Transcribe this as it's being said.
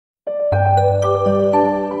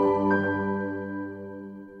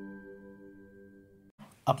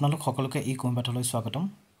আপোনালোক সকলোকে এই কম্পিউটাৰলৈ স্বাগতম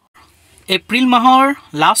এপ্ৰিল মাহৰ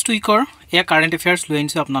লাষ্ট উইকৰ এয়া কাৰেণ্ট এফেয়াৰ্স লৈ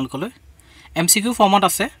আনিছো আপোনালোকলৈ MCQ ফৰ্মত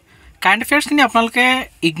আছে কাৰেণ্ট এফেয়াৰ্স খিনি আপোনালোকে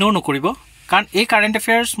ইগনোৰ নকৰিব কাৰণ এই কাৰেণ্ট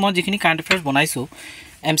এফেয়াৰ্স মই যিখিনি কাৰেণ্ট এফেয়াৰ্স বনাইছো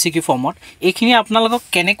MCQ ফৰ্মত এইখিনি আপোনালোকক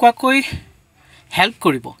কেনেকুৱাকৈ হেল্প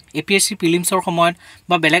কৰিব APSC প্ৰিলিমছৰ সময়ত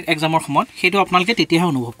বা বেলেগ এক্সামৰ সময়ত হেতু আপোনালোকে তেতিয়াহে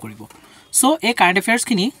অনুভৱ কৰিব সো এই কাৰেণ্ট এফেয়াৰ্স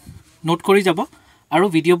খিনি নোট কৰি যাব আৰু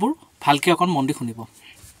ভিডিঅ'বোৰ ভালকৈ অকন মন দি শুনিব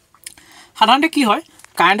সাধাৰণতে কি হয়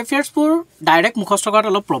কাৰেণ্ট এফেয়াৰ্সবোৰ ডাইৰেক্ট মুখস্থ কৰাত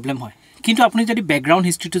অলপ প্ৰবলেম হয় কিন্তু আপুনি যদি ব্যাকগ্ৰাউণ্ড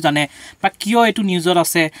হিষ্ট্ৰীটো জানে বা কিয় এটো নিউজত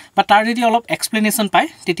আছে বা তাৰ যদি অলপ এক্সপ্লেনেশ্যন পায়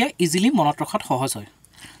তেতিয়া ইজিলি মনত ৰখাত সহজ হয়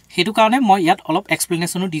হেতু কাৰণে মই ইয়াত অলপ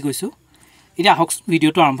এক্সপ্লেনেশ্যনো দি গৈছো এতিয়া আহক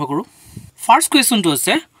ভিডিঅ'টো আৰম্ভ কৰো ফাৰ্স্ট কোৱেশ্চনটো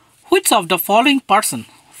আছে which of the following person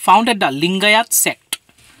founded the Lingayat sect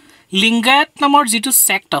Lingayat নামৰ যেটো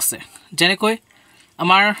sect আছে যেনেকৈ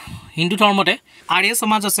আমাৰ হিন্দু ধৰ্মতে আৰ্য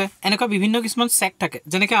সমাজ আছে এনেকুৱা বিভিন্ন কিছুমান sect থাকে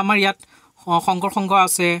যেনেকৈ আমাৰ ইয়াত শংকৰ সংঘ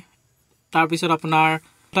আছে তাৰ পিছত আপোনাৰ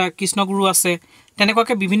কৃষ্ণগুৰু আছে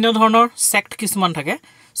তেনেকুৱাকে বিভিন্ন ধৰণৰ sect কিছুমান থাকে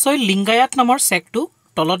সো লিংগায়াত নামৰ sectটো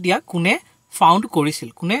তলত দিয়া কোনে ফাউন্ড কৰিছিল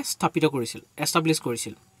কোনে স্থাপিত কৰিছিল এস্টাবলিশ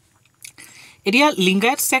কৰিছিল এতিয়া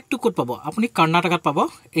লিংগায়াত sectটো কত পাব আপুনি কৰ্ণাটকাত পাব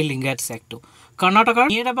এই লিংগায়াত sectটো কৰ্ণাটকাৰ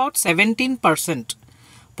নিয়াৰ about 17%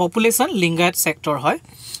 পপুলেশন লিংগায়াত sector হয়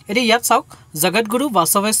এতিয়া ইয়াত চাওক জগতগুৰু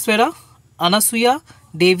বাসবেশ্বৰা অনসুয়া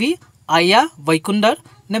দেৱী আয়া বৈকুণ্ডৰ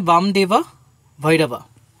নে বামদেৱা ভৈৰৱা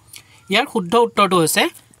ইয়াৰ শুদ্ধ উত্তৰটো হৈছে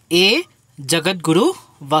এ জগতগুৰু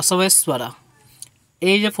বাসবেশ্বৰা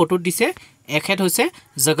এই যে ফটো দিছে এখেত হৈছে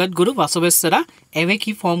জগতগুৰু বাসবেশ্বৰা এমে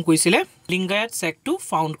কি ফৰ্ম কৰিছিলে লিংগায়াত sectটো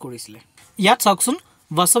ফাউন্ড কৰিছিলে ইয়াত চাওকচোন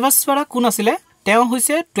বাসবেশ্বৰা কোন আছিল তেওঁ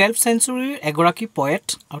হৈছে 12th century এগৰাকী পয়েট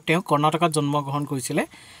আৰু তেওঁ কৰ্ণাটকত জন্মগ্ৰহণ কৰিছিলে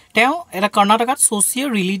তেওঁ এটা কৰ্ণাটকত সোশিয়েল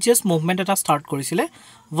ৰিলিজিয়াছ মুভমেন্ট এটা ষ্টাৰ্ট কৰিছিলে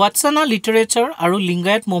ভাটসনা লিটাৰেচাৰ আৰু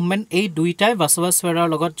লিংগায়াত মুভমেন্ট এই দুইটাই বাসবেশ্বৰাৰ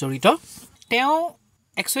লগত জড়িত তেওঁ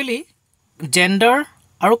একচুয়ালি জেন্ডাৰ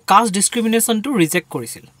আৰু কাষ্ট ডিসক্ৰিমিনেশনটো ৰিজেক্ট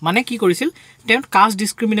কৰিছিল মানে কি কৰিছিল তেওঁ কাষ্ট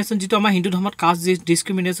ডিসক্ৰিমিনেশন যেটো আমাৰ হিন্দু ধৰ্মত কাষ্ট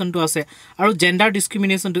ডিসক্ৰিমিনেশনটো আছে আৰু জেন্ডাৰ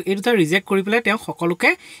ডিসক্ৰিমিনেশনটো এই দুটা ৰিজেক্ট কৰি পেলাই তেওঁ সকলোকে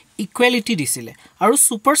ইকুৱেলিটি দিছিলে আৰু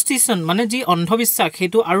সুপাৰষ্টিশন মানে যি অন্ধবিশ্বাস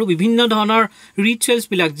হেতু আৰু বিভিন্ন ধৰণৰ ৰিচুৱেলছ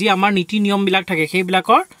বিলাক যি আমাৰ নীতি নিয়ম বিলাক থাকে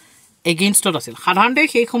সেইবিলাকৰ এগেইনষ্টত আছিল সাধাৰণতে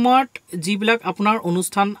সেই সময়ত যিবিলাক আপোনাৰ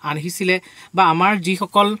অনুষ্ঠান আহিছিলে বা আমাৰ যি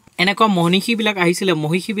সকল এনেকুৱা মহনিষী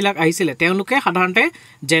বিলাক আহিছিলে তেওঁলোকে সাধাৰণতে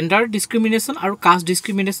জেন্ডাৰ ডিসক্ৰিমিনেশন আৰু কাষ্ট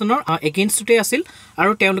ডিসক্ৰিমিনেশনৰ এগেইনষ্টতে আছিল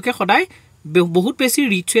আৰু তেওঁলোকে সদায় বহুত বেছি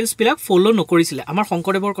ৰিচুৱেলছ বিলাক ফলো নকৰিছিলে আমাৰ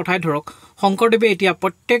শংকৰদেৱৰ কথাই ধৰক শংকৰদেৱে এতিয়া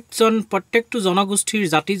প্ৰত্যেকটো জনগোষ্ঠীৰ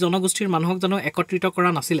জাতি জনগোষ্ঠীৰ মানুহক জানো একত্ৰিত কৰা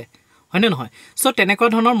নাছিলে হয়নে নহয় সো তেনেকুৱা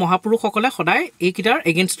ধৰণৰ মহাপুৰুষসকলে সদায় এইকিটাৰ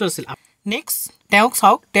এগেইনষ্টত আছিল নেক্সট তেওঁক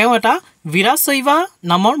চাওক তেওঁ এটা বীৰাশৈৱা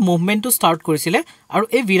নামৰ মুভমেন্টটো ষ্টাৰ্ট কৰিছিলে আৰু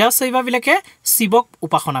এই বীৰাশৈৱা বিলাকে শিৱক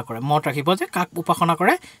উপাসনা কৰে মনত ৰাখিব যে কাক উপাসনা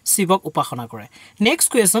কৰে শিৱক উপাসনা কৰে next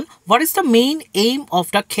question what is the main aim of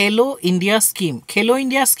the খেলো ইণ্ডিয়া স্কিম খেলো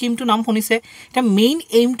ইণ্ডিয়া স্কিমটো নাম শুনিছে এটা মেইন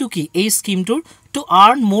এইমটো কি এই স্কিমটোৰ to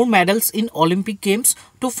earn more medals in Olympic Games,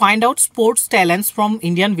 to find out sports talents from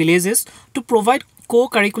Indian villages, to provide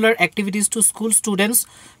co-curricular activities to school students,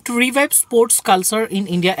 to revive sports culture in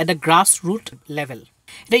India at the grassroots level.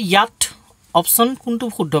 Yat option kuntu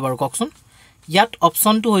শুদ্ধ বাৰু কওকচোন ইয়াত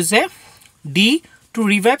অপশনটো হৈছে D to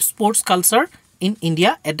revive sports culture in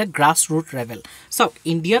India at the grassroots level. So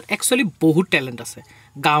India actually বহুত talent আছে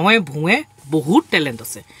গাঁৱে ভুঁৱে বহুত talent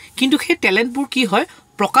আছে কিন্তু সেই talentবোৰ কি হয়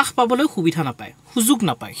প্ৰকাশ পাবলৈ সুবিধা নাপায় সুযোগ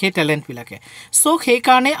নাপায় সেই ট্যালেন্ট বিলাকে সো সেই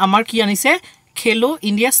কাৰণে আমাৰ কি আনিছে খেলো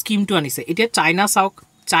ইণ্ডিয়া স্কিমটো আনিছে এতিয়া চাইনা চাওক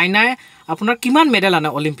চাইনাই আপোনাৰ কিমান মেডেল আনে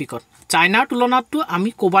অলিম্পিকত চাইনাৰ তুলনাতটো আমি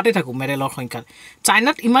কোবাতে থাকো মেডেলৰ সংখ্যাত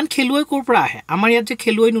চাইনাত ইমান খেলুৱৈ কৰ পৰা আহে আমাৰ ইয়াত যে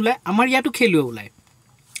খেলুৱৈ নুলাই আমাৰ ইয়াতো খেলুৱৈ উলাই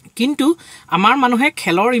কিন্তু আমাৰ মানুহে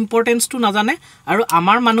খেলৰ ইম্পৰ্টেন্সটো নাজানে আৰু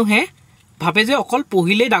আমাৰ মানুহে ভাবে যে অকল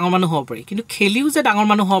পঢ়িলেই ডাঙৰ মানুহ হ'ব পাৰি কিন্তু খেলিও যে ডাঙৰ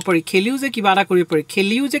মানুহ হ'ব পাৰি খেলিও যে কিবা এটা কৰিব পাৰি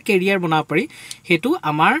খেলিও যে কেৰিয়াৰ বনাব পাৰি হেতু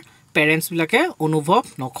আমাৰ পেৰেন্টছ বিলাকে অনুভৱ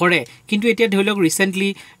নকৰে কিন্তু এতিয়া ধৰিলক ৰিসেন্টলি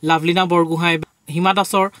লাভলিনা বৰগোহাঁই হিমা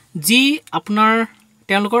দাসৰ যি আপোনাৰ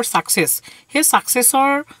তেওঁলোকৰ সাকসেস হে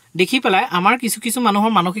সাকসেসৰ দেখি পেলাই আমাৰ কিছু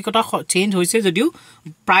মানুহৰ মানসিকতা চেঞ্জ হৈছে যদিও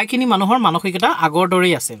প্ৰায়খিনি মানুহৰ মানসিকতা আগৰ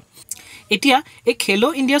দৰেই আছে এতিয়া এই খেলো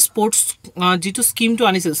ইণ্ডিয়া স্পৰ্টছ যেটো স্কিমটো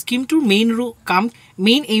আনিছিল স্কিমটোৰ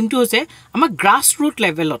মেইন এইমটো হৈছে আমাৰ গ্ৰাসৰুট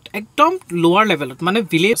লেভেলত একদম লোৱাৰ লেভেলত মানে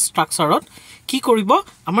ভিলেজ ষ্ট্ৰাকচাৰত কি কৰিব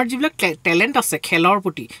আমাৰ যিবিলাক ট্যালেন্ট আছে খেলৰ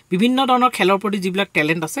প্ৰতি বিভিন্ন ধৰণৰ খেলৰ প্ৰতি যিবিলাক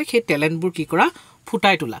ট্যালেন্ট আছে সেই ট্যালেন্টবোৰ কি কৰা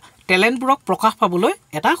ফুটাই তোলা ট্যালেন্টবোৰক প্ৰকাশ পাবলৈ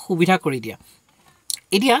এটা সুবিধা কৰি দিয়া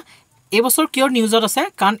এতিয়া এই বছৰ কিয় নিউজত আছে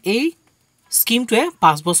কাৰণ এই স্কিমটোৱে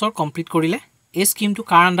 5 বছৰ কমপ্লিট কৰিলে এই স্কিমটো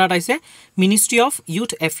কাৰ আন্ডাৰত আছে ministry of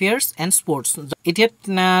youth এফেয়াৰ্স and sports এতিয়া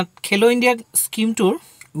খেলো ইণ্ডিয়া স্কিমটোৰ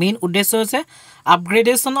মেইন উদ্দেশ্য হৈছে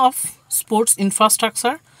upgradation of sports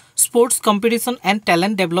infrastructure, sports competition and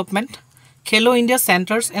talent development, Khelo India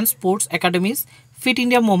centers and sports academies, Fit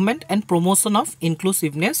India movement and promotion of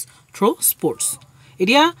inclusiveness through sports.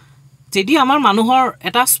 Edia যদি আমাৰ মানুহৰ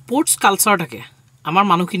এটা sports culture থাকে আমাৰ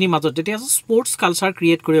মানুহখিনিৰ মাজত যেতিয়া স্পোৰ্টস কালচাৰ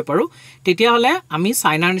ক্ৰিয়েট কৰিব পাৰো তেতিয়া হলে আমি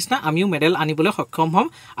চাইনাৰ নিচিনা আমিও মেডেল আনিবলৈ সক্ষম হ'ম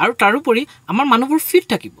আৰু তাৰোপৰি আমাৰ মানুহবোৰ ফিট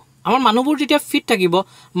থাকিব আমাৰ মানুহবোৰ যেতিয়া ফিট থাকিব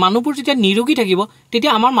মানুহবোৰ যেতিয়া নিৰোগী থাকিব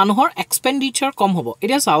তেতিয়া আমাৰ মানুহৰ এক্সপেন্ডিচাৰ কম হ'ব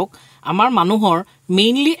এতিয়া চাওক আমাৰ মানুহৰ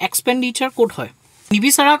মেইনলি এক্সপেন্ডিচাৰ কোড হয়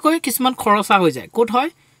নিবিচাৰাকৈ কিছুমান খৰচা হৈ যায় কোড হয়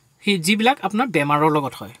যিবিলাক আপোনাৰ বেমাৰৰ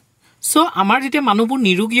লগত হয় সো আমাৰ যেতিয়া মানুহবোৰ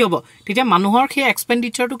নিৰোগী হ'ব তেতিয়া মানুহৰ সেই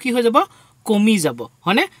এক্সপেন্ডিচাৰটো কি হৈ যাব কমি যাব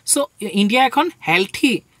হয়নে সো ইণ্ডিয়া এখন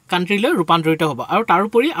হেলথি কান্ট্ৰিলৈ ৰূপান্তৰিত হ'ব আৰু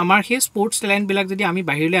তাৰোপৰি আমাৰ সেই স্পোৰ্টস ট্যালেন্ট বিলাক যদি আমি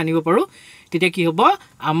বাহিৰলৈ আনিব পাৰো তেতিয়া কি হ'ব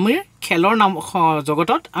আমি খেলৰ নাম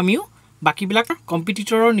জগতত আমিও বাকিবিলাক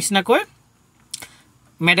কম্পিটিটৰৰ নিচিনাকৈ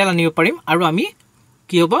মেডেল আনিব পাৰিম আৰু আমি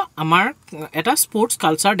কি হ'ব আমাৰ এটা স্পোৰ্টস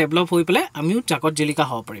কালচাৰ ডেভেলপ হৈ পেলে আমিও জাকত জিলিকা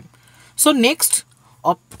হ'ব পাৰিম so next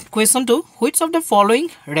question 2 which of the following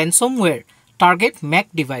ransomware target Mac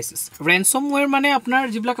devices ransomware মানে আপোনাৰ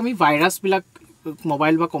যিবিলাক আমি ভাইৰাছ বিলাক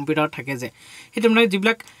মোবাইল বা কম্পিউটাৰ থাকে যে হেতু মানে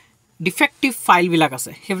যিবিলাক ডিফেক্টিভ ফাইল বিলাক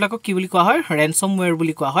আছে হেবিলাকক কি বুলি কোৱা হয় ransomware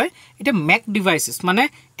বুলি কোৱা হয় এটা Mac devices মানে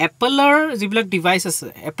এপলৰ যিবিলাক ডিভাইস আছে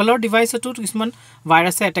এপলৰ ডিভাইসটো কিছুমান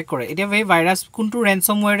ভাইৰাছে এটেক কৰে এটা এই ভাইৰাছ কোনটো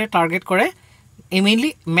ransomware টাৰ্গেট কৰে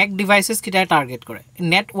মেইনলি Mac devices কিটা টাৰ্গেট কৰে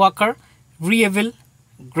নেটৱৰ্কাৰ ৰিএভেল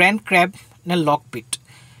গ্ৰ্যান্ড ক্ৰ্যাব নে লকবিট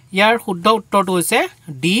ইয়াৰ শুদ্ধ উত্তৰটো হৈছে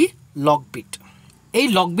ডি লকবিট এই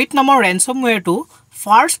লকবিট নামৰ ransomware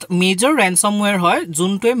ফাৰ্স্ট মেজৰ ransomware হয়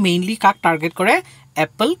যোনটোৱে মেইনলি কাক টাৰ্গেট কৰে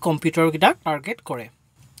এপল কম্পিউটাৰ কিটা টাৰ্গেট কৰে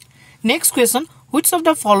next question which of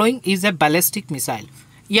the following is a ballistic missile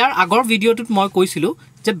ইয়াৰ আগৰ ভিডিঅটোত মই কৈছিলো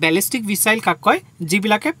যে ballistic missile কাক কয়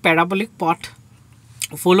যিবিলাকে প্যাৰাবলিক পথ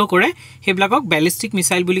ফলো কৰে হেবিলাকক ballistic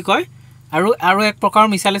missile বুলি কয় আৰু এক প্ৰকাৰ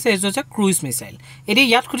মিসাইল আছে এটো হৈছে ক্ৰুজ মিসাইল এটি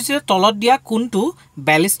ইয়াত খুদিছে তলত দিয়া কোনটো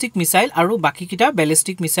ব্যালিস্টিক মিসাইল আৰু বাকি কিটা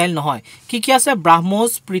ব্যালিস্টিক মিসাইল নহয় কি আছে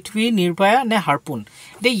ব্ৰাহ্মোস পৃথিৱী নিৰ্ভয়া নে হাৰপুন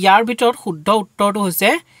এটি ইয়াৰ ভিতৰত শুদ্ধ উত্তৰটো হৈছে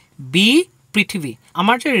বি পৃথিৱী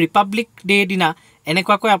আমাৰ যে ৰিপাব্লিক ডে দিনা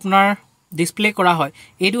এনেকুৱাকৈ আপোনাৰ ডিসপ্লে কৰা হয়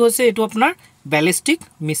এটো হৈছে এটো আপোনাৰ ব্যালিস্টিক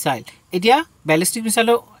মিসাইল এতিয়া ব্যালিস্টিক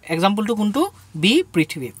মিসাইলৰ এক্সাম্পলটো কোনটো বি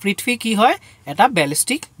পৃথিৱী কি হয় এটা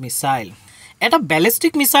ব্যালিস্টিক মিসাইল এটা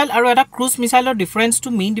ব্যালিস্টিক মিসাইল আৰু এটা ক্ৰুজ মিসাইলৰ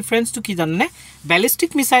মেইন ডিফাৰেন্সটো কি জানেনে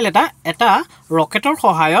ব্যালিস্টিক মিসাইল এটা ৰকেটৰ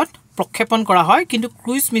সহায়ত প্ৰক্ষেপণ কৰা হয় কিন্তু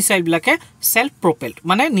ক্ৰুজ মিসাইল বিলাকে সেলফ প্ৰপেলড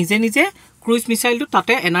মানে নিজে ক্ৰুজ মিসাইলটো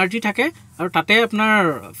তাতে এনাৰ্জি থাকে আৰু তাতে আপোনাৰ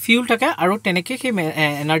ফিউল থাকে আৰু তেনেকৈ সেই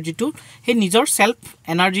এনাৰ্জিটো সেই নিজৰ সেলফ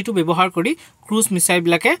এনাৰ্জিটো ব্যৱহাৰ কৰি ক্ৰুজ মিসাইল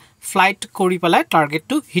বিলাকে ফ্লাইট কৰি পেলাই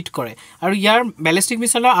টাৰ্গেটটো হিট কৰে আৰু ইয়াৰ ব্যালিস্টিক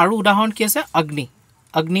মিসাইলৰ আৰু উদাহৰণ কি আছে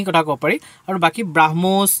অগ্নি কথা ক'ব পাৰি আৰু বাকি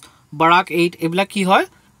ব্ৰাহ্মোস Barak 8 ebla ki hoy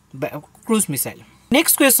cruise missile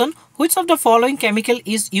next question which of the following chemical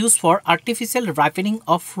is used for artificial ripening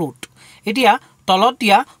of fruit etia tolot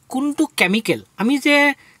dia kuntu chemical ami je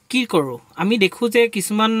ki koru ami dekhu je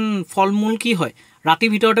কিছুমান ফলমূল কি হয় ৰাতি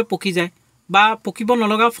ভিতৰতে পকি যায় বা পকিব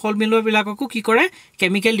নলগা ফলমূল বিলাককো কি কৰে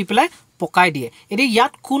কেমিক্যাল দি পেলাই পকাই দিয়ে এতি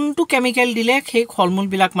ইয়াত কোনটো কেমিক্যাল দিলে সেই ফলমূল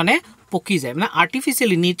বিলাক মানে পকি যায় মানে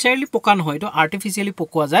আৰ্টিফিশিয়ালি নেচাৰালি পকা নহয় তো আৰ্টিফিশিয়ালি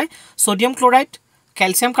পকোৱা যায় sodium chloride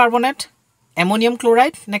calcium carbonate ammonium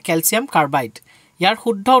chloride নে ক্যালসিয়াম কাৰ্বাইড ইয়াৰ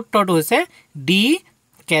শুদ্ধ উত্তৰটো হৈছে ডি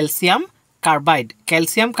ক্যালসিয়াম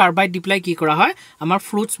কাৰ্বাইড ডিপ্লাই কি কৰা হয় আমাৰ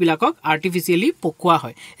ফ্ৰুটস বিলাকক আৰ্টিফিশিয়ালি পকোৱা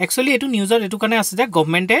হয় একচুয়ালি এটো নিউজত এটো কাৰণে আছে যে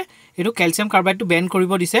গভৰ্নমেন্টে এটো ক্যালসিয়াম কাৰ্বাইডটো বেন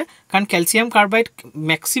কৰিব দিছে কাৰণ ক্যালসিয়াম কাৰ্বাইড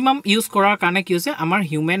ম্যাক্সিমাম ইউজ কৰাৰ কাৰণে কি হৈছে আমাৰ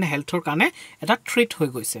হিউম্যান হেলথৰ কাৰণে এটা থ্ৰেট হৈ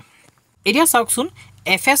গৈছে এতিয়া চাওকচোন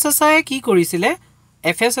এফএসএসআই কি কৰিছিলে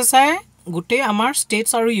এফএসএসআই গুটে আমাৰ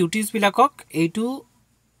ষ্টেটস আৰু ইউটিজ বিলাকক এইটো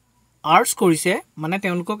আৰ্জ কৰিছে মানে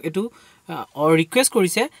তেওঁলোকক এটো ৰিকুৱেষ্ট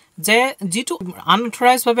কৰিছে যে যেটো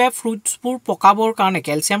আনঅথৰাইজড ভাবে ফ্ৰুটছবোৰ পকাবৰ কাৰণে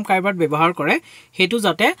ক্যালসিয়াম কাৰ্বাইড ব্যৱহাৰ কৰে হেতু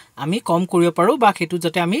যাতে আমি কম কৰিব পাৰো বা হেতু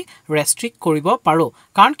যাতে আমি ৰেষ্ট্ৰিক্ট কৰিব পাৰো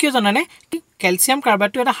কাৰণ কিয় জানানে ক্যালসিয়াম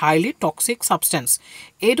কাৰ্বাইডটো এটা হাইলি টক্সিক সাবস্টেন্স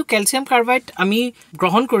এইটো ক্যালসিয়াম কাৰ্বাইড আমি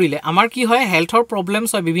গ্ৰহণ কৰিলে আমাৰ কি হয় হেলথৰ প্ৰবলেমছ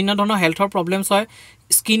হয় বিভিন্ন ধৰণৰ হেলথৰ প্ৰবলেমছ হয়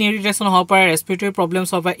স্কিন ইৰিটেশন হ'ব পাৰে ৰেসপিৰেটৰি প্ৰবলেমছ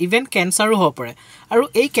হ'ব পাৰে ইভেন ক্যান্সাৰো হ'ব পাৰে আৰু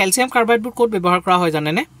এই ক্যালসিয়াম কাৰ্বাইডবোৰ ক'ত ব্যৱহাৰ কৰা হয়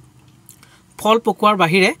জানেনে ফল পকোৱাৰ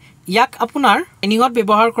বাহিৰে ইয়াক আপোনাৰ এনিঙত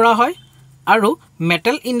ব্যৱহাৰ কৰা হয় আৰু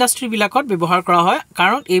মেটাল ইন্ডাষ্ট্ৰি বিলাকত ব্যৱহাৰ কৰা হয়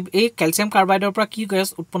কাৰণ এই ক্যালসিয়াম কাৰ্বাইডৰ পৰা কি গেছ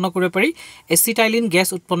উৎপন্ন কৰিব পাৰি এচিটাইলিন গেছ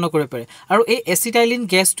উৎপন্ন কৰিব পাৰি আৰু এই এচিটাইলিন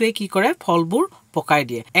গেছটোৱে কি কৰে ফলবোৰ পকাই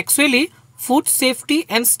দিয়ে actually Food Safety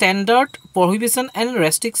and Standard Prohibition and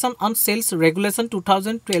Restriction on Sales Regulation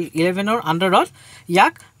 2011 or under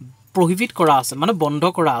yak prohibit kora ase mane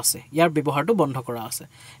bondho kora ase yar byaboharto bondho kora ase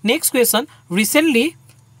next question recently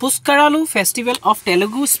Puskaralu Festival of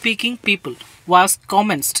Telugu Speaking People was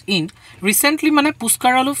commenced in recently মানে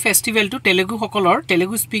Puskaralu Festival to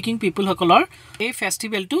Telugu speaking people হকলৰ এই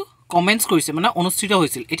festival two commence কৰিছে মানে অনুষ্ঠিত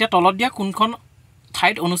হৈছিল এটা তলত দিয়া কোনখন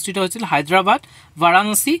ঠাইত অনুষ্ঠিত হৈছিল হায়দৰাবাদ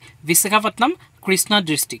বাৰাণসী বিশাখাপট্টনম কৃষ্ণা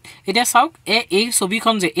ডিস্ট্ৰিক্ট এটা চাওক এই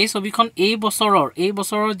ছবিখন যে এই ছবিখন এই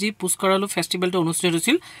বছৰৰ যি পুষ্কৰালু ফেষ্টিভেলটো অনুষ্ঠিত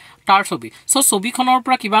হৈছিল তাৰ ছবি সো ছবিখনৰ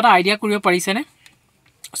পৰা কিবা এটা আইডিয়া কৰিব পাৰিছেনে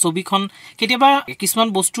ছবিখন কেতিয়াবা কিছুমান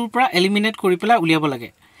বস্তুৰ পৰা এলিমিনেট কৰি পেলাই উলিয়াব লাগে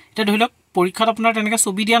এটা ধৰি লওক পৰীক্ষাত আপোনাৰ তেনেকৈ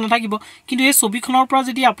ছবি দিয়া নাথাকিব কিন্তু এই ছবিখনৰ পৰা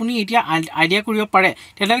যদি আপুনি এতিয়া আইডিয়া কৰিব পাৰে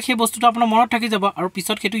তেতিয়াহ'লে সেই বস্তুটো আপোনাৰ মনত থাকি যাব আৰু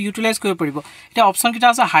পিছত সেইটো ইউটিলাইজ কৰিব পাৰিব এতিয়া অপশ্যন কেইটা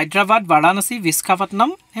আছে হায়দৰাবাদ বাৰাণসী বিশাখাপট্টনম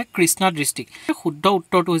কৃষ্ণা ডিস্ট্ৰিক্ট শুদ্ধ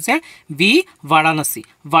উত্তৰটো হৈছে বি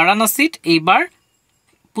বাৰাণসীত এইবাৰ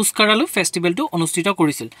পুষ্কৰালু ফেষ্টিভেলটো অনুষ্ঠিত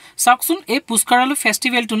কৰিছিল চাওকচোন এই পুষ্কৰালু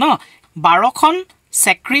ফেষ্টিভেলটো ন 12খন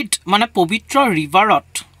সেক্ৰেড মানে পবিত্ৰ ৰিভাৰত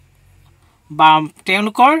বা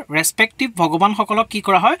তেওঁলোকৰ ৰেসপেক্টিভ ভগৱানসকলক কি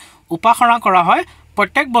কৰা হয় উপাসনা কৰা হয়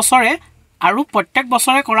প্ৰত্যেক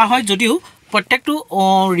বছৰে কৰা হয় যদিও প্ৰত্যেকটো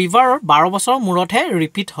ৰিভাৰ 12 বছৰ মূৰতহে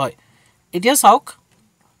ৰিপিট হয় এতিয়া চাওক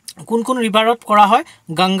কোন ৰিভাৰত কৰা হয়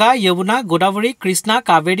গংগা যমুনা গোদাবৰী কৃষ্ণা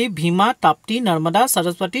কাবেৰী ভীমা তাপ্তি নৰ্মদা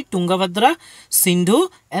সৰস্বতী তুংগভদ্ৰা সিন্ধু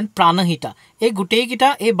এণ্ড প্ৰাণহিতা এই গোটেইকেইটা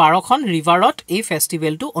এই 12খন ৰিভাৰত এই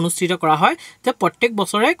ফেষ্টিভেলটো অনুষ্ঠিত কৰা হয় যে প্ৰত্যেক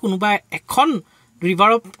বছৰে কোনোবা এখন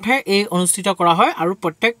ৰিভাৰতহে এই অনুষ্ঠিত কৰা হয় আৰু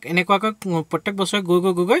প্ৰত্যেক বছৰে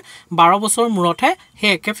গৈ 12 বছৰ মূৰতহে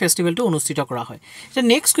সেই একে ফেষ্টিভেলটো অনুষ্ঠিত কৰা হয় এতিয়া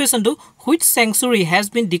next কুৱেশ্যনটো which sanctuary has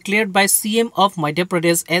been declared by CM of Madhya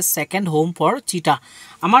Pradesh as second home for চিতা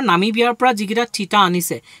আমাৰ নামিবিয়াৰ পৰা যিকেইটা চিতা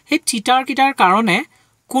আনিছে সেই চিতাৰকেইটাৰ কাৰণে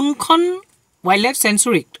কোনখন ৱাইল্ড লাইফ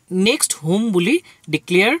চেংচুৰীক নেক্সট হোম বুলি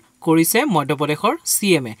ডিক্লেয়াৰ কৰিছে মধ্য প্ৰদেশৰ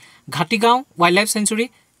CM ঘাটিগাঁও wild life sanctuary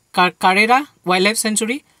কাৰেৰা wild life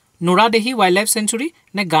sanctuary নোৰাদেহী wild life sanctuary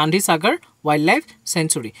নে গান্ধী সাগৰ ৱাইল্ড লাইফ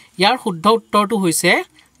চেংচুৰী ইয়াৰ শুদ্ধ উত্তৰটো হৈছে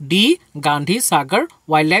ডি গান্ধী সাগৰ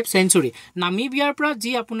ৱাইল্ড লাইফ চেংচুৰী নামিবিয়াৰ পৰা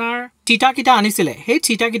যি আপোনাৰ চিতাকিটা আনিছিলে সেই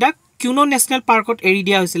চিতাকিটা কিউনো নেশ্যনেল পাৰ্কত এৰি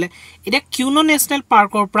দিয়া হৈছিলে এটা কিউনো নেশ্যনেল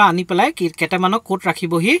পাৰ্কৰ পৰা আনি পেলাই কেটামানক কোট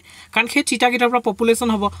ৰাখিবহি কাৰণ সেই চিতাকিটাৰ পৰা পপুলেশ্যন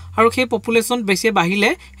হ'ব আৰু সেই পপুলেশ্যন বেছি বাঢ়িলে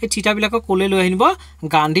সেই চিতাবিলাকক কোলে লৈ আনিব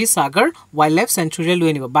গান্ধী সাগৰ ৱাইল্ড লাইফ চেংচুৰীয়ে লৈ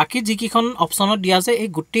আনিব বাকি যিকেইখন অপশ্যনত দিয়া আছে এই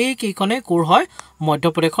গোটেই কেইখনে কোৰ হয় মধ্য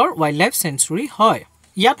প্ৰদেশৰ ৱাইল্ড লাইফ চেংচুৰী হয়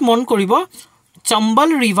ইয়াত মন কৰিব চম্বল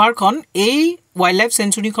ৰিভাৰখন এই ৱাইল্ড লাইফ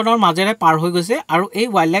চেংচুৰীখনৰ মাজেৰে পাৰ হৈ গৈছে আৰু এই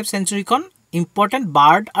ৱাইল্ড লাইফ চেংচুৰীখন ইম্পৰ্টেণ্ট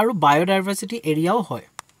বাৰ্ড আৰু বায়োডাইভাৰ্চিটি এৰিয়াও হয়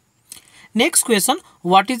Next question,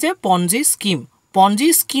 what is a Ponzi scheme? Ponzi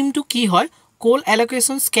scheme to কি হয় coal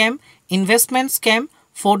allocation scam, investment scam,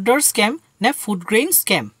 fodder scam, নে food grain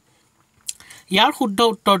scam? ইয়াৰ শুদ্ধ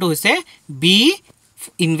উত্তৰটো হৈছে B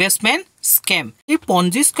investment scam. এই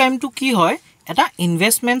Ponzi scam to কি হয় এটা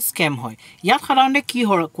ইনভেষ্টমেন্ট স্কেম হয় ইয়াত সাধাৰণতে কি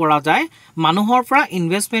কৰা যায় মানুহৰ পৰা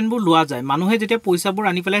ইনভেষ্টমেন্টবোৰ লোৱা যায় মানুহে যেতিয়া পইচাবোৰ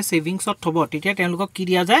আনি পেলাই সেভিংছত থব তেতিয়া তেওঁলোকক কি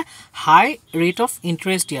দিয়া যায় হাই ৰেট অফ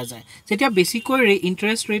ইন্টাৰেষ্ট দিয়া যায় যেতিয়া বেছিকৈ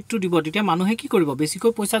ইন্টাৰেষ্ট ৰেটটো দিব তেতিয়া মানুহে কি কৰিব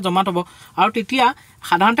বেছিকৈ পইচা জমা থব আৰু তেতিয়া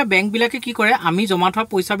সাধাৰণতে বেংক বিলাকে কি কৰে আমি জমা থোৱা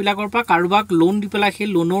পইচা বিলাকৰ পৰা কাৰোবাক লোন দি পেলাই সেই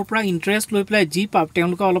লোনৰ পৰা ইন্টাৰেষ্ট লৈ পেলাই যি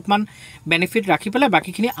তেওঁলোকে অলপমান বেনিফিট ৰাখি পেলাই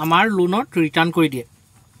বাকিখিনি আমাৰ লোনত ৰিটাৰ্ণ কৰি দিয়ে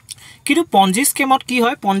কিন্তু পঞ্জি স্কেমত কি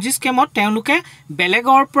হয় পঞ্জি স্কেমত তেওঁলোকে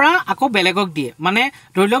বেলেগৰ পৰা আকৌ বেলেগক দিয়ে মানে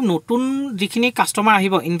ধৰি লওক নতুন যিখিনি কাস্টমাৰ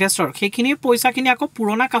আহিব ইনভেষ্টৰ সেইখিনি পইচাখিনি আকৌ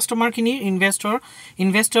পুৰণা কাস্টমাৰখিনি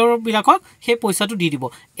ইনভেষ্টৰ বিলাকক সেই পইচাটো দি দিব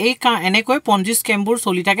এই এনেকৈ পঞ্জি স্কেমবোৰ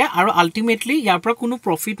চলি থাকে আৰু আলটিমেটলি ইয়াৰ পৰা কোনো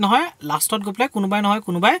প্ৰফিট নহয় লাষ্টত গৈ পেলাই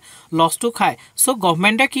কোনোবাই লছটো খায় সো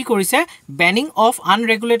গভৰ্ণমেণ্টে কি কৰিছে benign of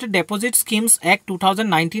আনৰেগুলেটেড deposit schemes act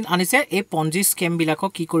 2019 আনিছে এই পঞ্জি স্কেম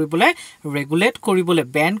বিলাকক কি কৰিবলৈ ৰেগুলেট কৰিবলৈ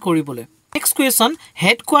বেন কৰিবলৈ Next question,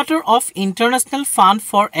 headquarter of International Fund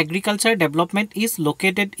for Agricultural Development is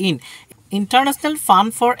located in International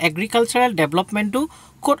Fund for Agricultural Development to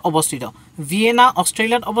ক'ত অৱস্থিত ভিয়েনা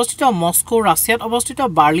অষ্ট্ৰেলিয়াত অৱস্থিত মস্কো ৰাছিয়াত অৱস্থিত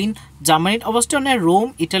বাৰ্লিন জাৰ্মানীত অৱস্থিত নে ৰোম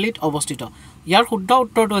ইটালীত অৱস্থিত ইয়াৰ শুদ্ধ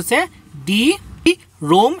উত্তৰটো হৈছে ডি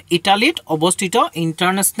ৰোম ইটালীত অৱস্থিত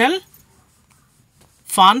international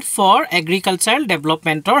fund for agricultural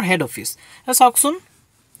ডেভেলপমেণ্টৰ head office চাওকচোন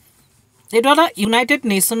এইটো এটা ইউনাইটেড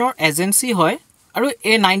নেশ্যনৰ এজেন্সি হয় আৰু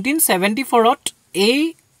এই 1974ত এই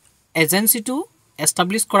এজেন্সিটো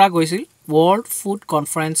এষ্টাব্লিছ কৰা গৈছিল ৱৰ্ল্ড ফুড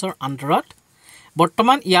কনফাৰেন্সৰ আণ্ডাৰত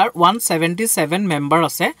বৰ্তমান ইয়াৰ 177 মেম্বাৰ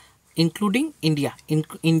আছে ইনক্লুডিং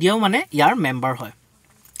ইণ্ডিয়াও মানে ইয়াৰ মেম্বাৰ হয়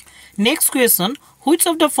next question which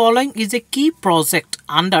of the following is a key project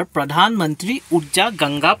under Pradhan Mantri Urja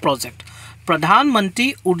Ganga project Pradhanmantri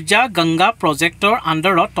Urja Ganga projector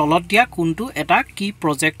under তলত দিয়া কোনটো এটা কি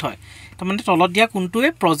প্ৰজেক্ট হয় তাৰমানে তলত দিয়া কোনটো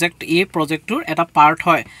এই প্ৰজেক্টৰ এটা পাৰ্ট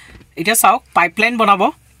হয় এটা চাওক পাইপলাইন বনাব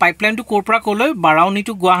পাইপলাইনটো কোৰ পৰা কলৈ Barauni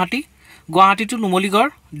two Guwahati Guwahati two Numaligarh,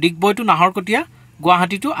 Digboi two Naharkatia,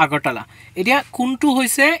 Guwahati two Agartala. এতিয়া কোনটো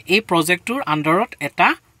হৈছে এই প্ৰজেক্টটোৰ আণ্ডাৰত এটা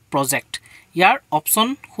প্ৰজেক্ট? ইয়াৰ অপশ্যন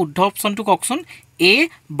শুদ্ধ অপশ্যনটো কওকচোন। এ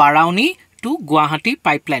বাৰাউনী টু গুৱাহাটী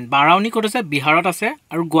পাইপলাইন। বাৰাউনী ক'ত আছে? বিহাৰত আছে।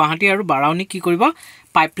 আৰু গুৱাহাটী আৰু বাৰাউনী কি কৰিব?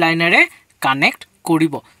 পাইপলাইনেৰে কানেক্ট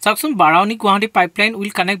কৰিব। চাওকচোন, Barauni Guwahati pipeline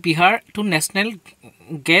will connect Bihar two national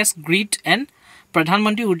gas grid and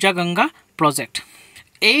প্ৰধানমন্ত্ৰী উৰ্জা গংগা প্ৰজেক্ট।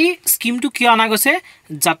 এই স্কিমটো কিয় অনা গৈছে?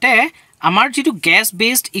 যাতে আমাৰ যিটো গেছ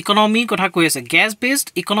বেছড ইকনমিৰ কথা কৈ আছে, গেছ বেছড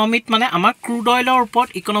ইকনমিত মানে আমাৰ ক্ৰুড অইলৰ ওপৰত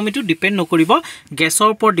ইকনমিটো ডিপেণ্ড নকৰিব, গেছৰ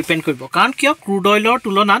ওপৰত ডিপেণ্ড কৰিব। কাৰণ কিয়? ক্ৰুড অইলৰ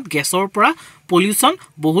তুলনাত গেছৰ পৰা পলিউশ্যন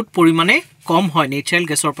বহুত পৰিমাণে কম হয় নেচাৰেল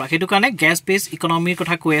গেছৰ পৰা। সেইটো কাৰণে গেছ বেছড ইকনমিৰ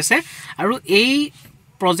কথা কৈ আছে। আৰু এই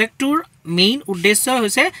প্ৰজেক্টটোৰ মেইন উদ্দেশ্য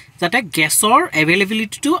হৈছে যাতে গেছৰ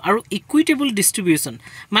এভেইলেবিলিটিটো আৰু ইকুইটেবল ডিষ্ট্ৰিবিউশ্যন,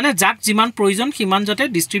 মানে যাক যিমান প্ৰয়োজন সিমান যাতে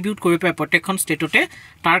ডিষ্ট্ৰিবিউট কৰিব পাৰে প্ৰত্যেকখন ষ্টেটতে,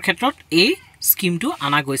 তাৰ ক্ষেত্ৰত এই স্কিমটো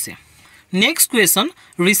অনা গৈছে। Next question,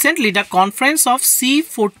 recently the conference of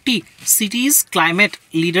C40 Cities Climate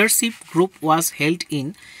Leadership Group was held in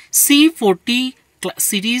C40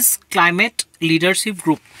 Cities Climate Leadership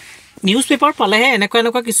Group. News paper পালেহে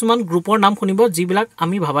এনেকুৱা কিছুমান গ্ৰুপৰ নাম শুনিব যিবিলাক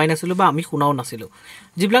আমি ভাবাই নাছিলোঁ বা আমি শুনাও নাছিলোঁ,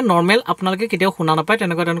 যিবিলাক নৰ্মেল আপোনালোকে কেতিয়াও শুনা নাপায়,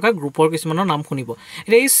 তেনেকুৱা গ্ৰুপৰ কিছুমানৰ নাম শুনিব।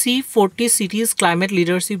 এতিয়া এই C40 Cities Climate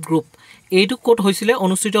Leadership Group এইটো ক'ত হৈছিলে?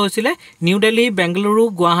 অনুষ্ঠিত হৈছিলে নিউ দিল্লী, বেংগালুৰু,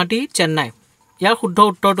 গুৱাহাটী, চেন্নাই। ইয়াৰ শুদ্ধ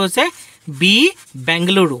উত্তৰটো হৈছে বি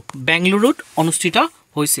বেংগালুৰু। বেংগালুৰুত অনুষ্ঠিত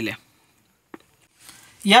হৈছিলে।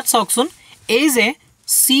 ইয়াত চাওকচোন, এই যে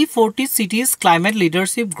C40 Cities Climate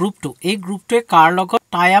Leadership গ্ৰুপটো, এই গ্ৰুপটোৱে কাৰ লগত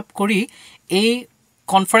টাই আপ কৰি এই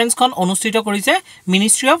কনফাৰেন্সখন অনুষ্ঠিত কৰিছে?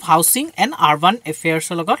 Ministry of housing and urban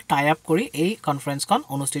এফেয়াৰ্ছৰ লগত টাই আপ কৰি এই কনফাৰেন্সখন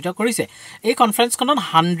অনুষ্ঠিত কৰিছে। এই কনফাৰেন্সখনত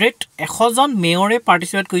 100জন মেয়ৰে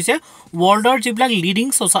পাৰ্টিচিপেট কৰিছে। ৱৰ্ল্ডৰ যিবিলাক লিডিং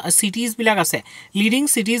চিটিজবিলাক আছে, লিডিং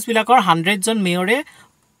চিটিজবিলাকৰ 100জন মেয়ৰে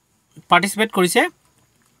পাৰ্টিচিপেট কৰিছে।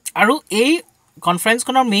 আৰু এই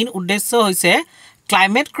কনফাৰেন্সখনৰ মেইন উদ্দেশ্য হৈছে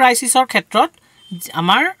ক্লাইমেট ক্ৰাইচিছৰ ক্ষেত্ৰত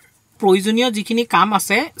আমাৰ প্ৰয়োজনীয় যিখিনি কাম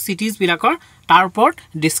আছে চিটিজবিলাকৰ তাৰ ওপৰত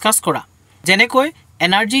ডিছকাছ কৰা। যেনেকৈ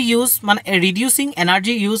এনাৰ্জি ইউজ, মানে ৰিডিউচিং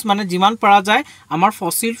এনাৰ্জি ইউজ, মানে যিমান পৰা যায় আমাৰ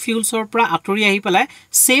ফচিল ফিউলছৰ পৰা আঁতৰি আহি পেলাই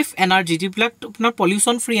ছেফ এনাৰ্জি, যিবিলাক আপোনাৰ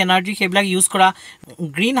পলিউশ্যন ফ্ৰী এনাৰ্জি, সেইবিলাক ইউজ কৰা,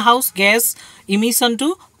 গ্ৰীণ হাউচ গেছ ইমিশ্যনটো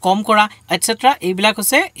কম কৰা, এটচেট্ৰা। এইবিলাক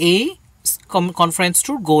হৈছে এই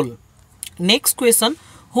কনফাৰেন্সটোৰ গ'ল। Next question,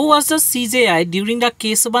 who was the CJI during the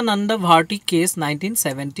Keshavananda Bharati cash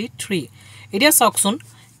 1973? এতিয়া চাওকচোন,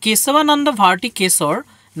 কেশৱানন্দ ভাৰতী কেছৰ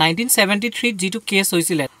 1973 যিটো কেছ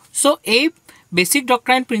হৈছিলে, চ' এই বেচিক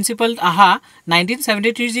ডক্ট্ৰাইন প্ৰিন্সিপাল আহা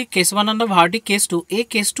 1973 যি কেশৱানন্দ ভাৰতী কেছটো, এই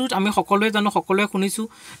কেছটোত আমি সকলোৱে জানো, সকলোৱে শুনিছোঁ,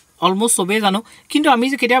 অলমষ্ট চবেই জানো। কিন্তু আমি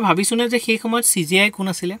যে কেতিয়াবা ভাবিছোঁ নে যে সেই সময়ত CJI কোন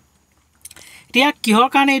আছিলে? এতিয়া কিহৰ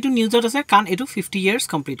কাৰণে এইটো নিউজত আছে? কাৰণ এইটো 50 years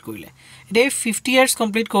কমপ্লিট কৰিলে। এতিয়া এই 50 years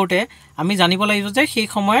কমপ্লিট কৰোঁতে আমি জানিব লাগিব যে সেই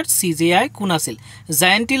সময়ত CJI কোন আছিল।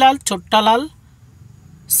 জয়ন্তীলাল চোট্টালাল,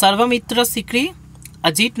 সৰ্বমিত্ৰ চিক্ৰী,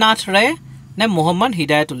 অজিত নাথ ৰায় নে মোহাম্মদ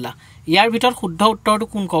হিদায়তুল্লাহ? ইয়াৰ ভিতৰত শুদ্ধ উত্তৰটো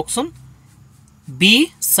কোন কওকচোন? বি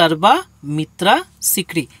সৰ্বমিত্ৰ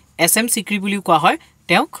চিক্ৰী। SM চিক্ৰী বুলিও কোৱা হয়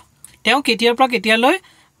তেওঁক। তেওঁ কেতিয়াৰ পৰা কেতিয়ালৈ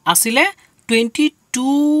আছিলে?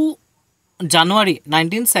 22 জানুৱাৰী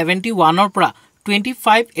 1971ৰ পৰা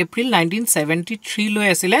 25 এপ্ৰিল 1973 লৈ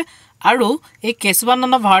আছিলে। আৰু এই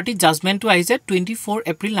কেশৱানন্দ ভাৰতী জাজমেণ্টটো আহিছে 24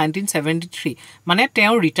 এপ্ৰিল 1973, মানে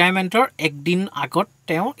তেওঁৰ ৰিটায়াৰমেণ্টৰ একদিন আগত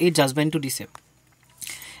তেওঁ এই জাজমেণ্টটো দিছে।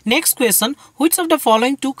 Next question, which of the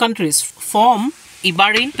following 2 countries form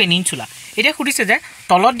ইবাৰেইন peninsula? এতিয়া সুধিছে যে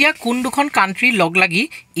তলত দিয়া কোন দুখন কাণ্ট্ৰি লগ লাগি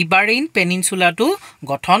ইবাৰেইন পেনিনচুলাটো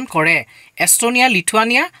গঠন কৰে? এষ্টনিয়া,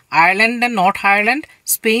 লিথুৱানিয়া, আয়াৰলেণ্ড নে নৰ্থ আয়াৰলেণ্ড,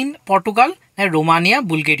 স্পেইন, পৰ্তুগাল নে ৰোমানিয়া,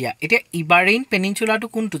 বুলগেৰিয়া? এতিয়া ইবাৰেইন পেনিনচুলাটো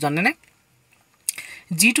কোনটো জানেনে?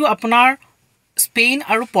 যিটো আপোনাৰ স্পেইন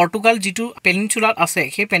আৰু পৰ্তুগাল যিটো পেনিনচুলাত আছে,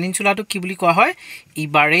 সেই পেনিনচুলাটো কি বুলি কোৱা হয়?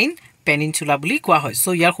 ইবাৰেইন পেনিনচুলা বুলি কোৱা হয়।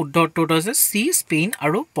 চ' ইয়াৰ শুদ্ধ উত্তৰটো হৈছে চি, স্পেইন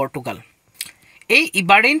আৰু পৰ্তুগাল। এই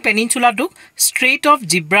ইবাৰেইন পেনিনচুলাটোক ষ্ট্ৰেইট অফ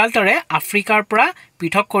জিব্ৰাল্টাৰে আফ্ৰিকাৰ পৰা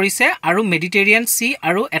পৃথক কৰিছে আৰু মেডিটেৰিয়ান চি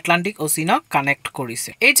আৰু এটলাণ্টিক অচিনক কানেক্ট কৰিছে।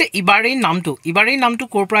 এই যে ইবাৰেইন নামটো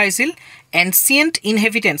ক'ৰ পৰা আহিছিল? এনচিয়েণ্ট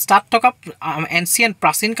ইনহেবিটেণ্টছ, তাত থকা এনচিয়েণ্ট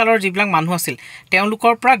প্ৰাচীন কালৰ যিবিলাক মানুহ আছিল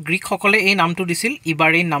তেওঁলোকৰ পৰা গ্ৰীকসকলে এই নামটো দিছিল,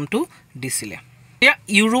 ইবাৰেইন নামটো দিছিলে। এতিয়া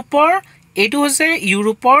এইটো হৈছে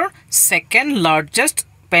ইউৰোপৰ ছেকেণ্ড লাৰ্জেষ্ট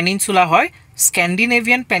পেনিনচুলা হয়।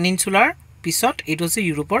 স্কেণ্ডিনেভিয়ান পেনিনচুলাৰ পিছত এইটো হৈছে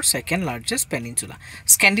ইউৰোপৰ ছেকেণ্ড লাৰ্জেষ্ট পেনিনচুলা।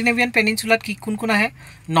 স্কেণ্ডিনেভিয়ান পেনিনচুলাত কি কোন আহে?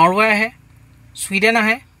 নৰৱে আহে, ছুইডেন